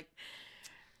just like,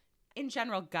 in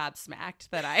general, gobsmacked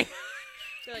that I...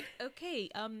 They're like, okay,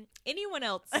 anyone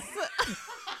else?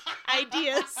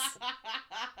 Ideas?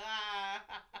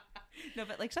 No,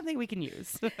 but like something we can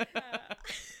use.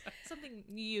 Something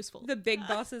useful. The big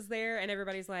boss is there, and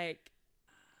everybody's like,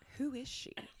 "Who is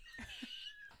she?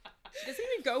 She doesn't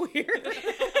even go here."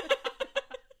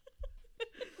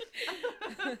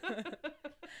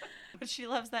 But she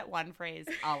loves that one phrase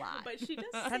a lot. But she does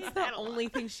say That's that the a lot. only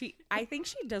thing I think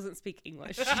she doesn't speak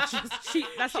English. That's She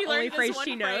the only learned this phrase one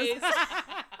she knows. phrase.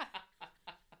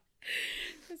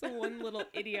 It's a one little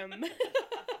idiom.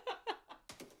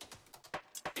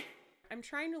 I'm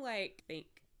trying to like think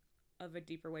of a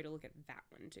deeper way to look at that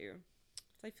one too.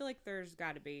 So I feel like there's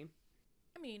got to be.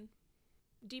 I mean,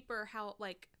 deeper, how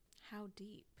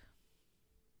deep?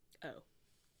 Oh.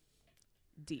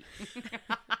 Deep.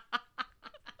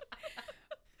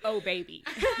 Oh, baby.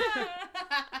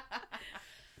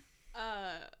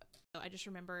 I just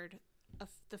remembered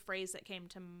the phrase that came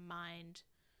to mind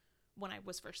when I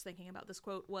was first thinking about this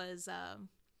quote was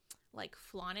like,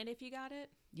 flaunt it if you got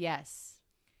it. Yes.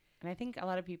 And I think a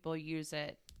lot of people use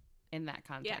it in that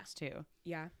context too.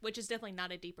 Yeah. Which is definitely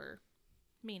not a deeper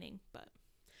meaning, but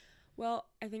Well,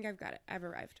 I think I've got it. I've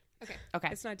arrived. okay. Okay.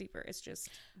 It's not deeper. It's just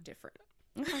different.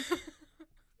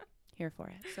 Here for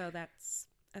it. So that's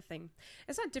a thing.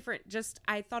 It's not different. Just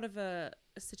I thought of a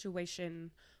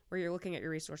situation where you're looking at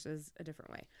your resources a different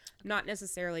way. Not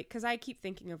necessarily because I keep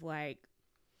thinking of like,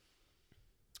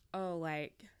 oh,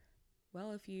 like,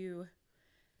 well, if you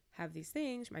have these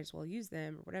things, you might as well use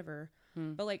them or whatever.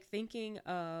 But like thinking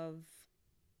of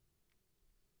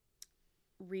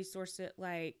resources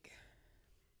like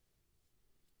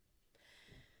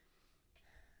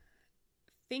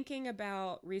thinking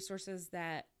about resources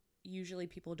that usually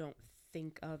people don't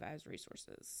think of as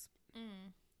resources.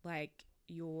 Mm. Like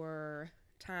your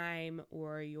time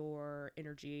or your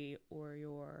energy or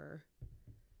your,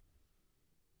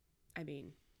 I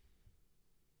mean,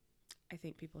 I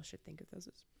think people should think of those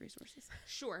as resources.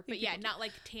 Sure, but yeah, not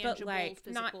like tangible, but like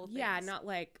physical not, things. yeah, not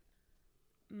like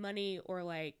money or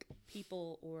like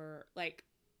people or like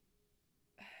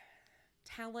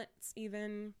talents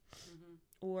even,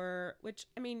 or which,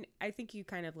 I mean, I think you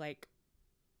kind of like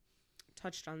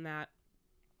touched on that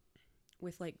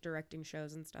with like directing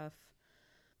shows and stuff.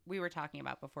 We were talking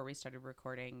about before we started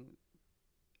recording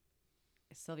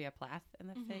Sylvia Plath and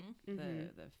the fig, the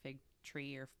fig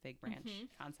tree or fig branch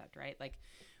concept, right? Like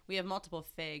we have multiple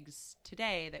figs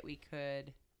today that we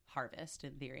could harvest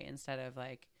in theory instead of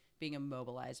like being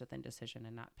immobilized with indecision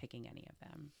and not picking any of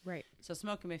them. Right. So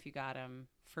smoke them if you got them.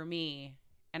 For me,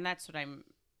 and that's what I'm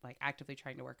like actively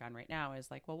trying to work on right now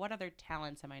is like, well, what other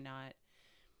talents am I not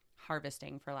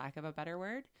harvesting, for lack of a better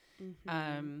word?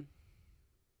 Because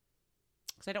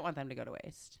I don't want them to go to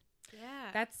waste. Yeah.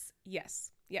 That's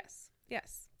yes. Yeah.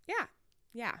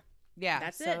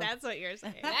 That's So- it. That's what you're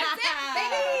saying. That's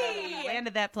it, baby!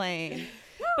 Landed that plane.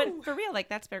 But for real, like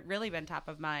that's really been top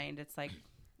of mind. It's like,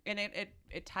 and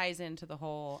it ties into the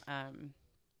whole,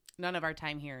 none of our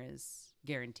time here is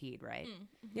guaranteed, right?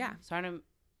 Yeah. So I want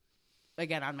to,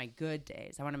 again, on my good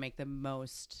days, I want to make the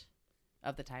most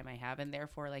of the time I have. And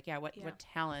therefore, like, what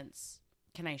talents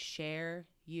can I share,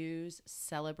 use,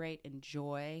 celebrate,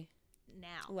 enjoy?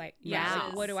 Now. Like, Now.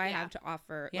 like, what do I have to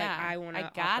offer? Yeah. Like, I want to I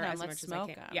got offer 'em, as let's much as I smoke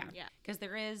can. 'em. Yeah. Yeah. Because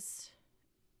there is,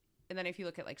 and then if you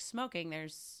look at like smoking,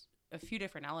 there's a few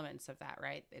different elements of that,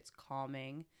 right? It's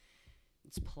calming,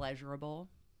 it's pleasurable.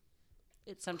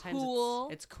 It's Sometimes cool.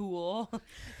 it's cool.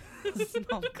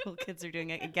 All the cool kids are doing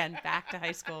it again. Back to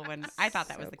high school when I thought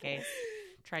that was the case.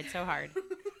 Tried so hard,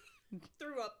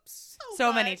 Threw up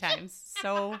so many times,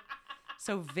 so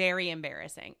very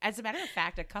embarrassing. As a matter of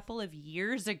fact, a couple of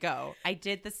years ago, I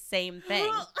did the same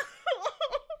thing.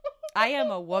 I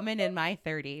am a woman in my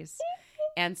 30s,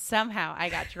 and somehow I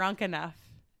got drunk enough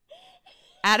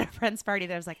at a friend's party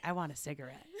that I was like, I want a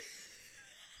cigarette.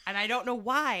 And I don't know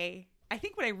why. I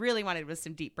think what I really wanted was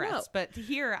some deep breaths. But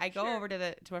here I go over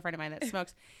to a friend of mine that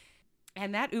smokes,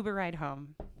 and that Uber ride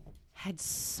home had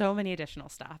so many additional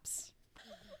stops.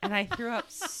 And I threw up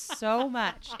so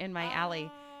much in my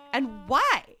alley. And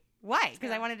why? Why?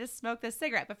 Because I wanted to smoke this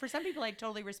cigarette. But for some people, I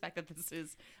totally respect that this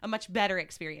is a much better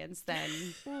experience than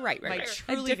Right. my A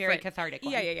truly very different- cathartic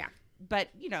one. Yeah. But,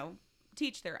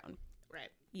 teach their own, Right.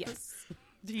 Yes.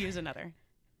 to use another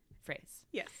phrase.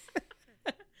 Yes.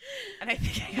 And I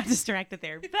think I got distracted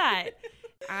there. But,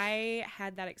 I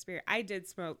had that experience. I did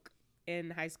smoke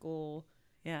in high school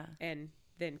yeah. and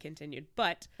then continued.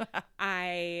 But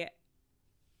I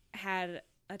had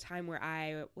a time where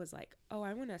I was like, oh,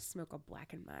 I want to smoke a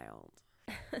Black and Mild.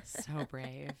 So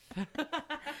brave.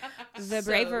 The So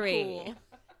bravery. cool.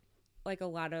 Like a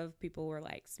lot of people were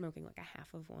like smoking like a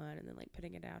half of one and then like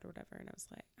putting it out or whatever. And I was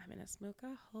like, I'm going to smoke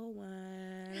a whole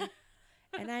one.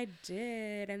 And I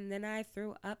did. And then I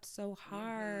threw up so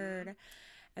hard.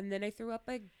 And then I threw up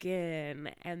again.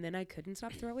 And then I couldn't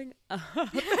stop throwing up.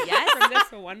 Yes. From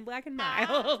this one Black and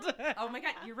Mild. Oh my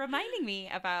God. You're reminding me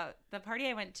about the party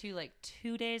I went to like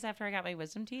 2 days after I got my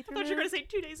wisdom teeth I thought you were going to say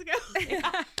 2 days ago.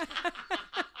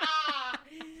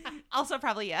 Also,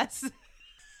 probably yes.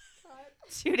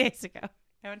 2 days ago,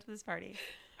 I went to this party,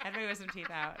 had my wisdom teeth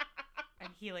out.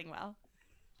 I'm healing well.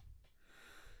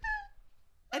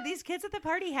 And these kids at the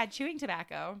party had chewing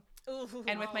tobacco.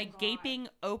 And with my gaping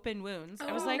open wounds,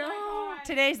 I was like, no.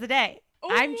 today's the day.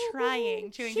 I'm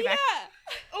trying chewing tobacco.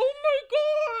 Oh my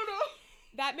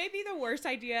God. That may be the worst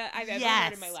idea I've ever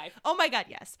heard in my life. Oh my God,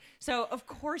 yes. So, of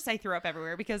course, I threw up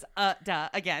everywhere because,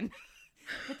 again.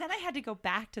 But then I had to go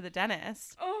back to the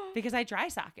dentist because I dry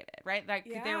socketed, right? Like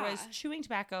there was chewing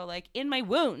tobacco like in my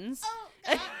wounds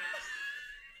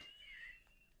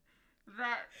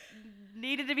that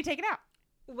needed to be taken out.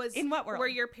 In what world? Were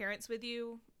your parents with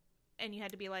you and you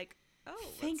had to be like, oh,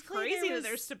 it's Thankfully, crazy there was- that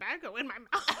there's tobacco in my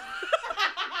mouth?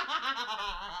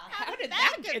 How did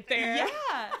that get there?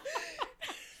 Yeah.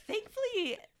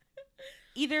 Thankfully,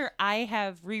 either I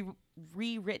have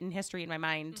rewritten history in my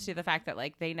mind to the fact that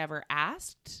like they never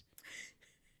asked,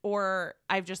 or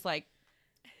I've just like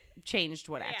changed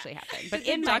what actually happened. But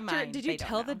in my mind, did you they don't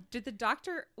tell know. did the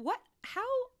doctor what? How?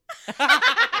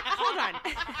 Hold on.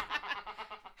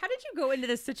 How did you go into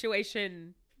this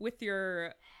situation with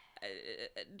your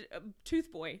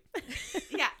tooth boy?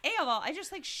 Yeah, A of all, I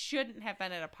just like shouldn't have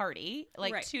been at a party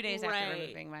like Right. 2 days after Right.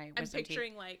 removing my I'm wisdom teeth.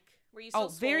 picturing like, were you still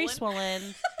Very swollen.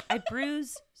 I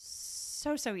bruise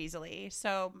so easily.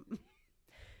 So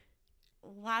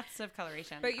Lots of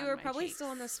coloration. But you on were my probably cheeks. still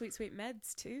on the sweet, sweet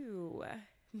meds too.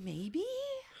 Maybe.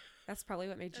 That's probably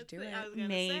what made you do it. I was gonna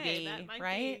Maybe, say, that might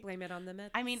right? be- Blame it on the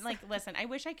meds. I mean, like, listen, I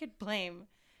wish I could blame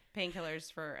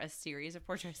painkillers for a series of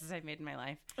poor choices I've made in my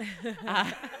life.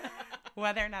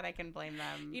 Whether or not I can blame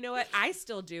them. You know what? I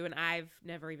still do, and I've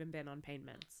never even been on pain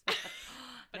meds.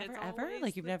 But Never it's ever? always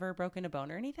Like, you've the- never broken a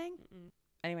bone or anything? Mm-mm.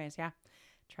 Anyways, yeah.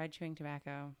 Tried chewing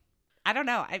tobacco. I don't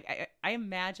know. I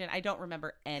imagine, I don't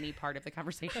remember any part of the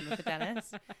conversation with the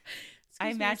dentist. I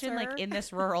me, imagine, sir. like, in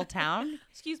this rural town,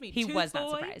 Excuse me, he tooth was not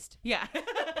boy? surprised. Yeah.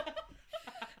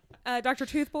 Dr.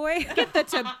 Toothboy, Get the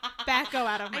tobacco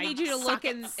out of my I need you to look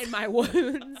in sockets. my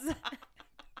wounds.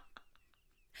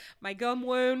 My gum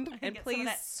wound, and Get some of please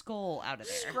that skull out of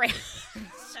there.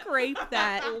 scrape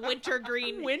that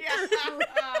wintergreen. winter.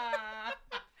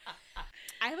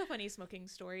 I have a funny smoking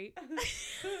story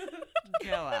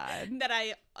Go on. that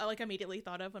I like immediately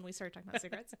thought of when we started talking about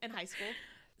cigarettes in high school.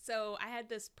 So I had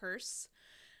this purse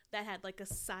that had like a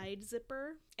side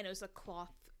zipper, and it was a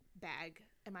cloth bag.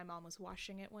 And my mom was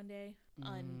washing it one day,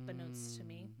 unbeknownst to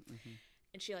me,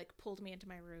 and she like pulled me into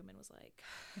my room and was like,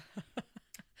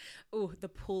 Ooh, the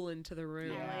pull into the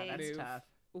room. Yeah, that's move. tough.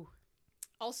 Ooh.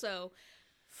 Also,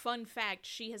 fun fact,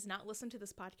 she has not listened to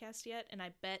this podcast yet, and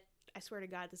I swear to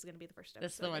God, this is going to be the first episode.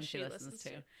 This is the one she listens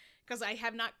to. Because I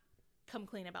have not come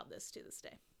clean about this to this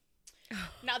day.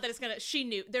 Not that it's going to, she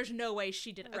knew. There's no way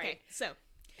she didn't. Okay, Right. so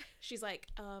she's like,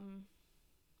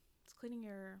 it's cleaning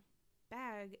your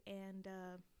bag and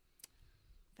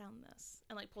found this.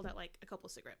 And like pulled out like a couple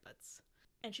of cigarette butts.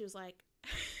 And she was like,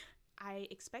 I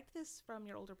expect this from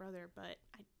your older brother, but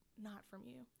not from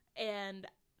you. And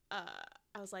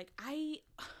I was like, I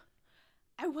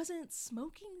wasn't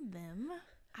smoking them.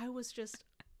 I was just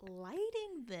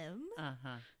lighting them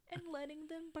Uh-huh. and letting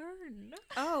them burn.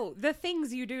 Oh, the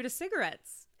things you do to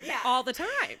cigarettes. Yeah. All the time.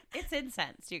 It's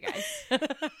incense, you guys.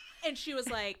 And she was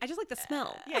like, I just like the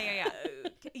smell. Yeah.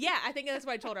 yeah, I think that's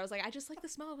what I told her. I was like, I just like the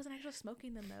smell. I wasn't actually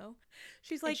smoking them though.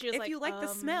 She's like, she was if like, you like the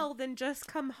smell, then just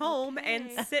come home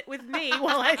and okay. sit with me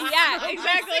while I Yeah, smoke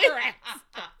exactly.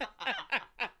 cigarettes.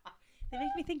 They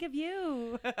make me think of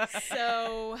you.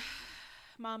 So,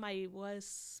 Mom, I was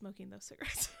smoking those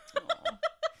cigarettes. Aw.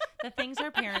 The things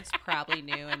our parents probably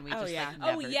knew, and we Oh, just yeah.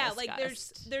 like, Oh never yeah, like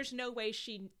discussed. there's no way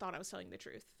she thought I was telling the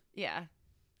truth. Yeah.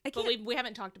 I But can't we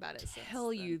haven't talked about it since tell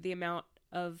then. you the amount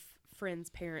of friends'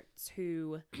 parents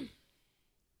who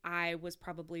I was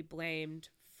probably blamed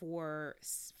for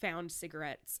found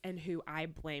cigarettes and who I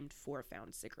blamed for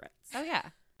found cigarettes. Oh yeah.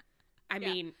 I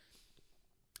Yeah. mean,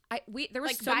 there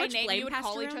was Like so by much name, blame you would passed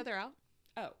call each around. other out.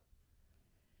 Oh,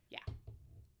 yeah.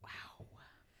 Wow.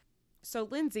 So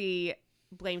Lindsay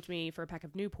blamed me for a pack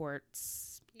of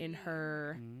Newports in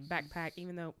her backpack,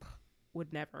 even though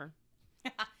would never.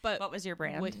 But What was your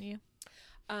brand? wouldn't you?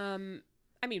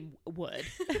 I mean, would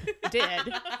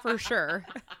did for sure.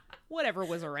 Whatever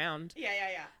was around.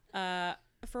 Yeah.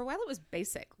 For a while, it was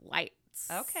Basic Lights.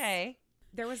 Okay.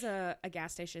 There was a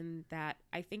gas station that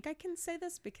I think I can say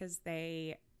this because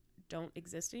they don't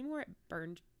exist anymore. It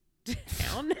burned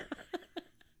down.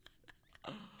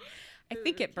 I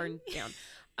think it burned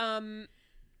down.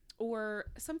 Or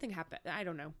something happened. I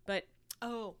don't know. But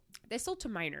Oh, they sold to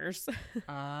minors.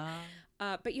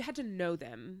 But you had to know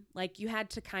them. Like, you had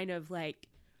to kind of, like,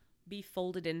 be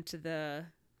folded into the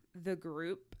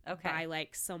group by,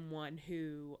 like, someone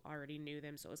who already knew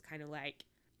them. So it was kind of like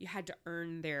you had to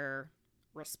earn their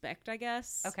respect, I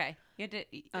guess. Okay. You had to,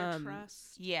 their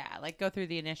trust. yeah, like go through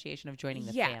the initiation of joining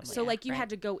the Yeah. family. So, like, you right? had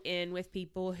to go in with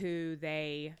people who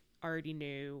they already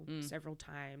knew several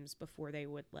times before they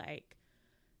would, like,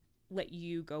 let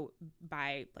you go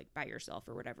by yourself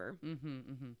or whatever.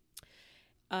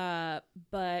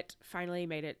 But finally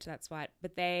made it to that spot.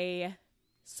 But they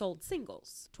sold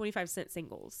singles, 25-cent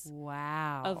singles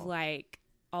Wow. of like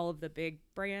all of the big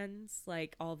brands,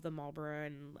 like all of the Marlboro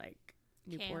and like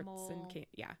Newports Camel. and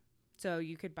yeah. So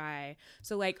you could buy.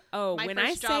 So like, oh, My when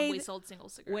first I job, say we sold single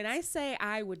cigarettes. when I say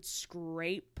I would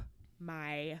scrape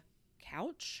my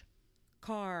couch,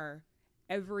 car,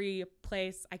 every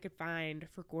place I could find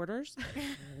for quarters.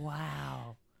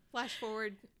 Wow. Flash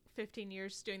forward 15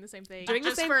 years doing the same thing. Doing the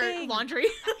just same for thing. laundry.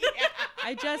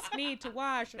 I just need to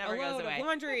wash Never a goes load away. of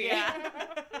laundry. Yeah.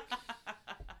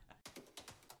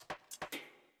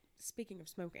 Speaking of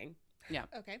smoking,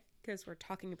 Okay. because we're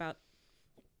talking about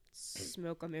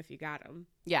smoke 'em if you got 'em.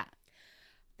 Yeah.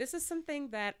 This is something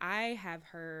that I have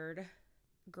heard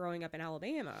growing up in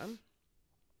Alabama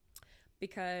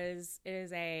because it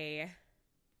is a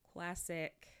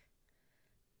classic.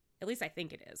 At least I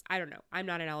think it is. I don't know. I'm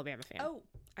not an Alabama fan. Oh.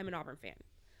 I'm an Auburn fan.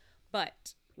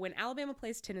 But when Alabama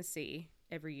plays Tennessee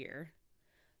every year,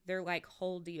 their like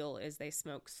whole deal is they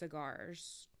smoke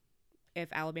cigars. If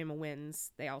Alabama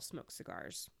wins, they all smoke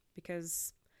cigars.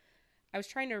 Because I was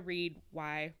trying to read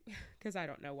why, because I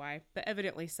don't know why, but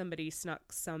evidently somebody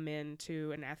snuck some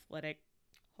into an athletic.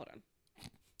 Hold on.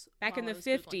 Back in the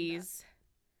 50s,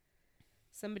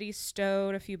 somebody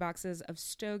stowed a few boxes of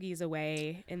stogies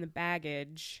away in the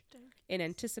baggage in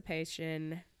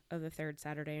anticipation of the third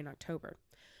Saturday in October.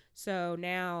 So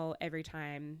now every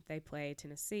time they play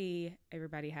Tennessee,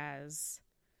 everybody has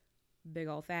big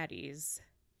old fatties,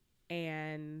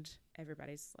 and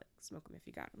everybody's like, smoke them if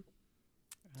you got them.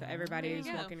 So everybody's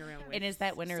walking around with And is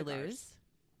that win or cigars. lose?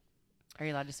 Are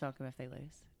you allowed to smoke them if they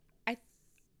lose?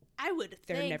 I would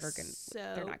They're think never gonna. so.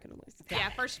 They're not gonna lose. Yeah,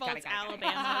 first of all, it's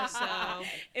Alabama, so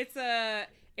It's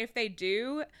if they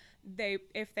do,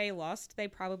 if they lost, they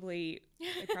probably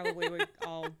would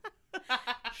all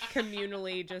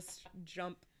communally just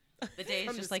jump. The day is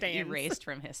from just the like stands. erased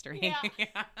from history. Yeah.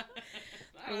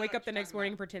 We'll wake up the next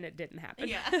morning and pretend it didn't happen.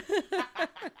 Yeah.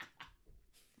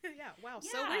 yeah. Wow,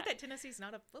 so Yeah. weird that Tennessee's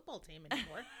not a football team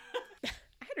anymore. I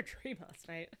had a dream last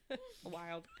night.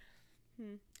 Wild.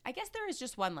 I guess there is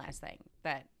just one last thing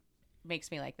that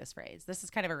makes me like this phrase. This is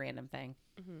kind of a random thing.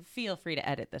 Feel free to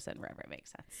edit this in wherever it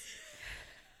makes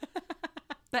sense.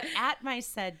 But at my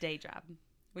said day job,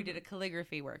 we did a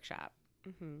calligraphy workshop.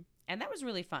 And that was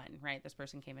really fun, right? This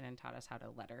person came in and taught us how to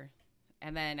letter.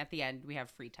 And then at the end, we have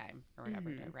free time or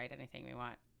whatever to write anything we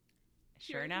want.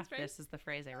 Sure write enough, this phrase? this is the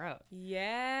phrase I wrote.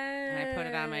 Yes. And I put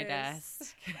it on my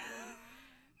desk.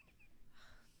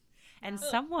 And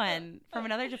someone from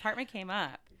another department came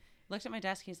up, looked at my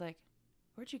desk. He's like,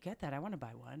 "Where'd you get that? I want to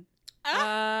buy one."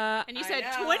 And you said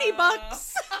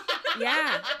 $20.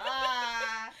 Yeah.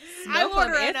 I Smoke 'em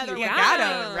order if another you one. got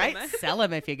Got 'em, 'em. right? Sell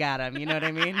them if you got them. You know what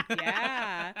I mean?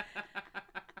 Yeah.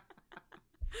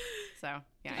 So,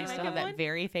 yeah, Did I you still make have it that one?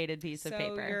 very faded piece of So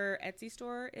paper. your Etsy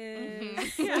store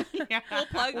is. Yeah.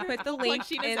 We'll put the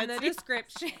link in the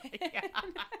description. Yeah.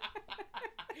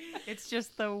 It's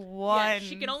just the one. Yeah,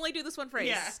 she can only do this one phrase.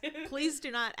 Yeah. Please do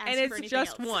not ask And for it's anything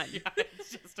just else. one. Yeah, it's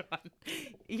just one.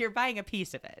 You're buying a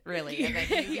piece of it, really, and then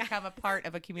you Yeah. become a part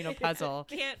of a communal puzzle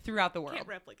Can't throughout the world. Can't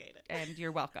replicate it. And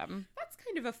you're welcome. That's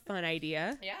kind of a fun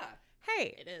idea. Yeah,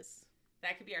 Hey. It is.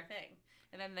 that could be our thing.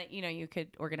 And then you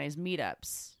could organize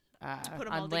meetups Put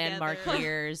 'em all on landmark together.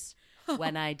 years.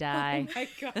 When I die. Oh my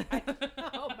god.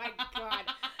 Oh my god.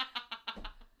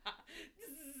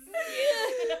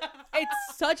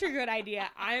 It's such a good idea.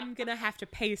 I'm gonna have to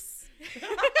pace.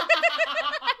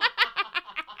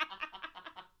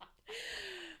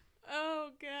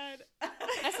 Oh god.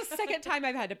 That's the second time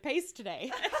I've had to pace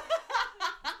today.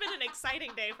 It's been an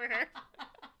exciting day for her.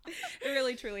 It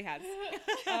really truly has.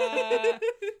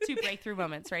 2 breakthrough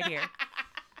moments right here.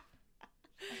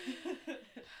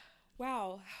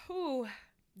 Wow. Ooh.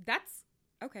 That's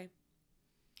okay.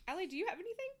 Allie, do you have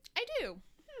anything? I do.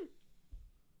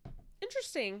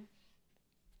 Interesting.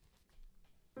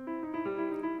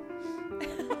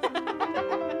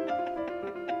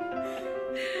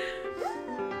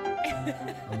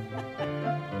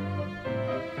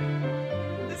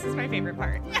 This is my favorite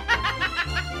part.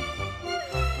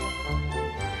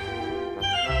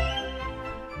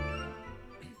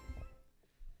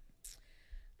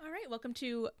 All right, welcome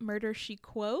to Murder She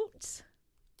Quote.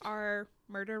 Our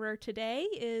murderer today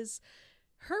is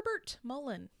Herbert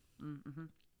Mullen. Mm-hmm.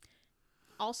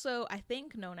 Also, I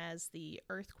think known as the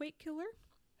Earthquake Killer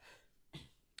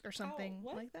or something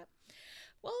what? like that.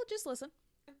 Well, just listen.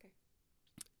 Okay.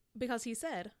 Because he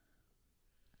said,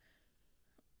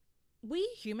 "We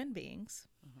human beings,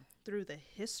 through the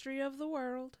history of the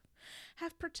world,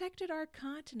 have protected our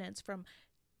continents from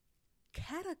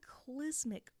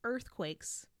cataclysmic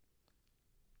earthquakes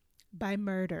by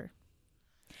murder.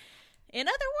 In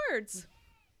other words,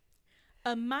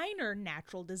 a minor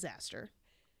natural disaster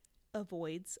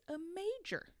avoids a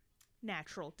major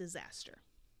natural disaster."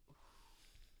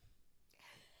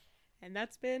 And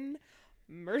that's been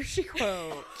Murder She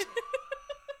Quote.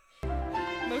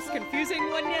 Most confusing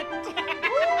one yet. Honestly,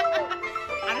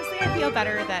 I feel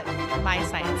better that my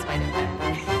science might have been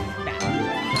bad.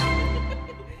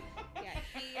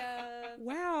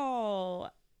 Wow.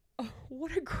 Oh,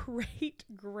 what a great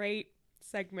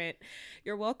segment.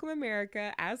 You're welcome,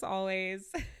 America, as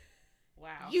always.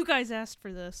 Wow. You guys asked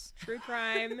for this. True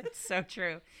crime. It's so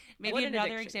true. Maybe What an another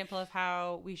addiction. example of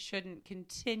how we shouldn't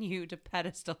continue to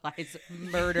pedestalize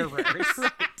murderers.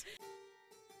 Right.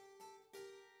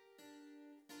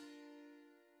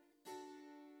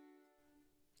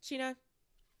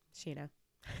 Sheena.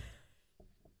 I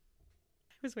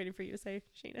was waiting for you to say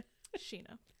Sheena.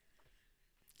 Sheena.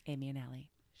 Amy and Allie.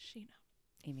 Sheena.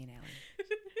 Amy and Allie.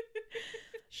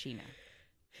 Sheena.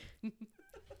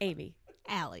 Amy.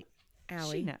 Allie.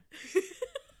 Allie. Sheena.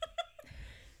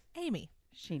 Amy.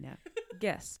 Sheena.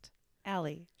 Guest.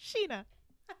 Allie. Sheena.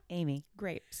 Amy.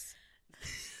 Grapes.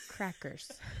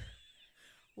 Crackers.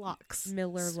 Locks.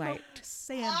 Miller Smoked Lite.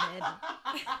 salmon.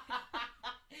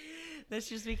 This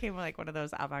just became like one of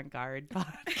those avant-garde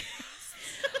podcasts.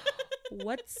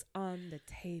 What's on the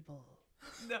table?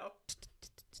 No.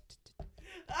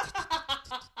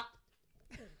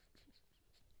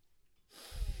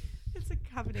 It's a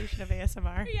combination of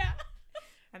ASMR Yeah.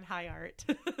 and high art.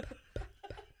 It's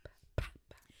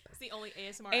the only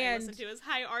ASMR I And- listen to is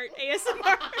high art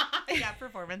ASMR. Yeah,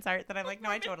 performance art that I'm like, no,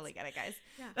 I totally get it, guys.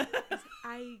 Yeah.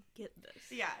 I get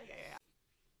this. Yeah.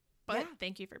 But Yeah.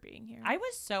 thank you for being here. I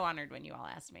was so honored when you all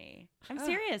asked me. I'm Ugh.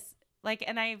 serious. Like,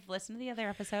 and I've listened to the other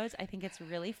episodes. I think it's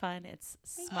really fun. It's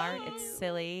smart. you. It's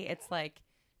silly. It's like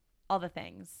all the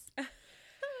things.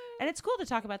 And it's cool to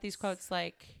talk about these quotes.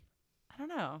 Like, I don't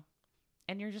know.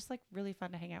 And you're just like really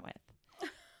fun to hang out with.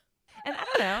 And I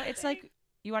don't know. It's like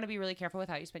you want to be really careful with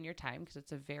how you spend your time because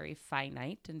it's a very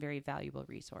finite and very valuable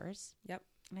resource. Yep.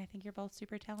 And I think you're both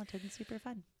super talented and super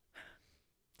fun.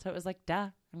 So it was like, duh,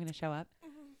 I'm going to show up.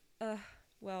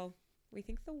 Well, we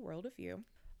think the world of you,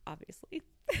 obviously.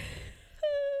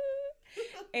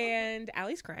 And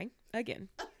Allie's crying again.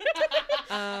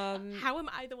 How am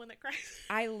I the one that cries?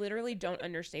 I literally don't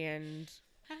understand.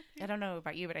 I don't know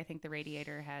about you, but I think the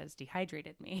radiator has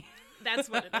dehydrated me. That's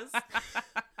what it is.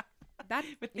 That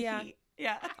With the yeah, heat.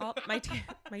 Yeah. all, my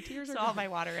tears are So all gone. my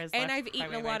water is And left I've by eaten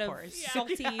way a of my lot of pores.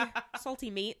 salty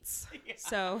meats. Yeah.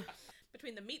 So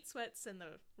Between the meat sweats and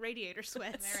the radiator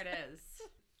sweats. There it is.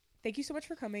 thank you so much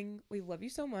for coming. We love you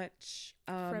so much.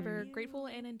 Forever grateful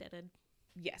and indebted.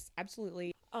 Yes,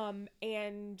 absolutely.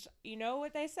 And you know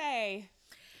what they say.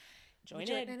 Join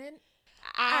in.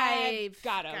 I've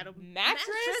got a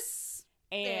mattress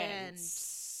and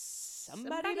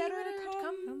somebody better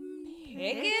come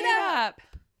pick it up.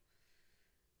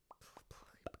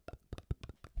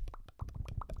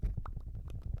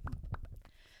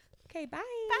 Okay, bye.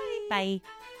 Bye.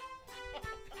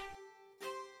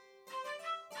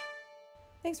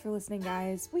 Thanks for listening,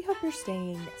 guys. We hope you're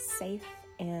staying safe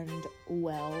and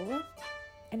well.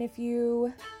 And if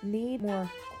you need more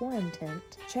quarantine,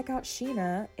 check out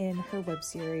Sheena in her web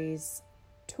series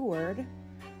Toured,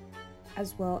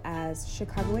 as well as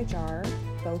Chicago HR.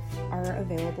 Both are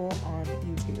available on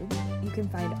YouTube. You can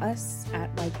find us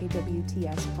at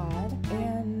YKWTS Pod.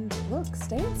 And look,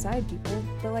 stay inside, people.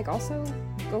 But also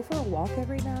go for a walk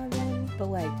every now and then. But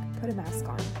put a mask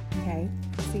on, okay?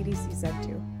 CDC said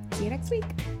to. See you next week.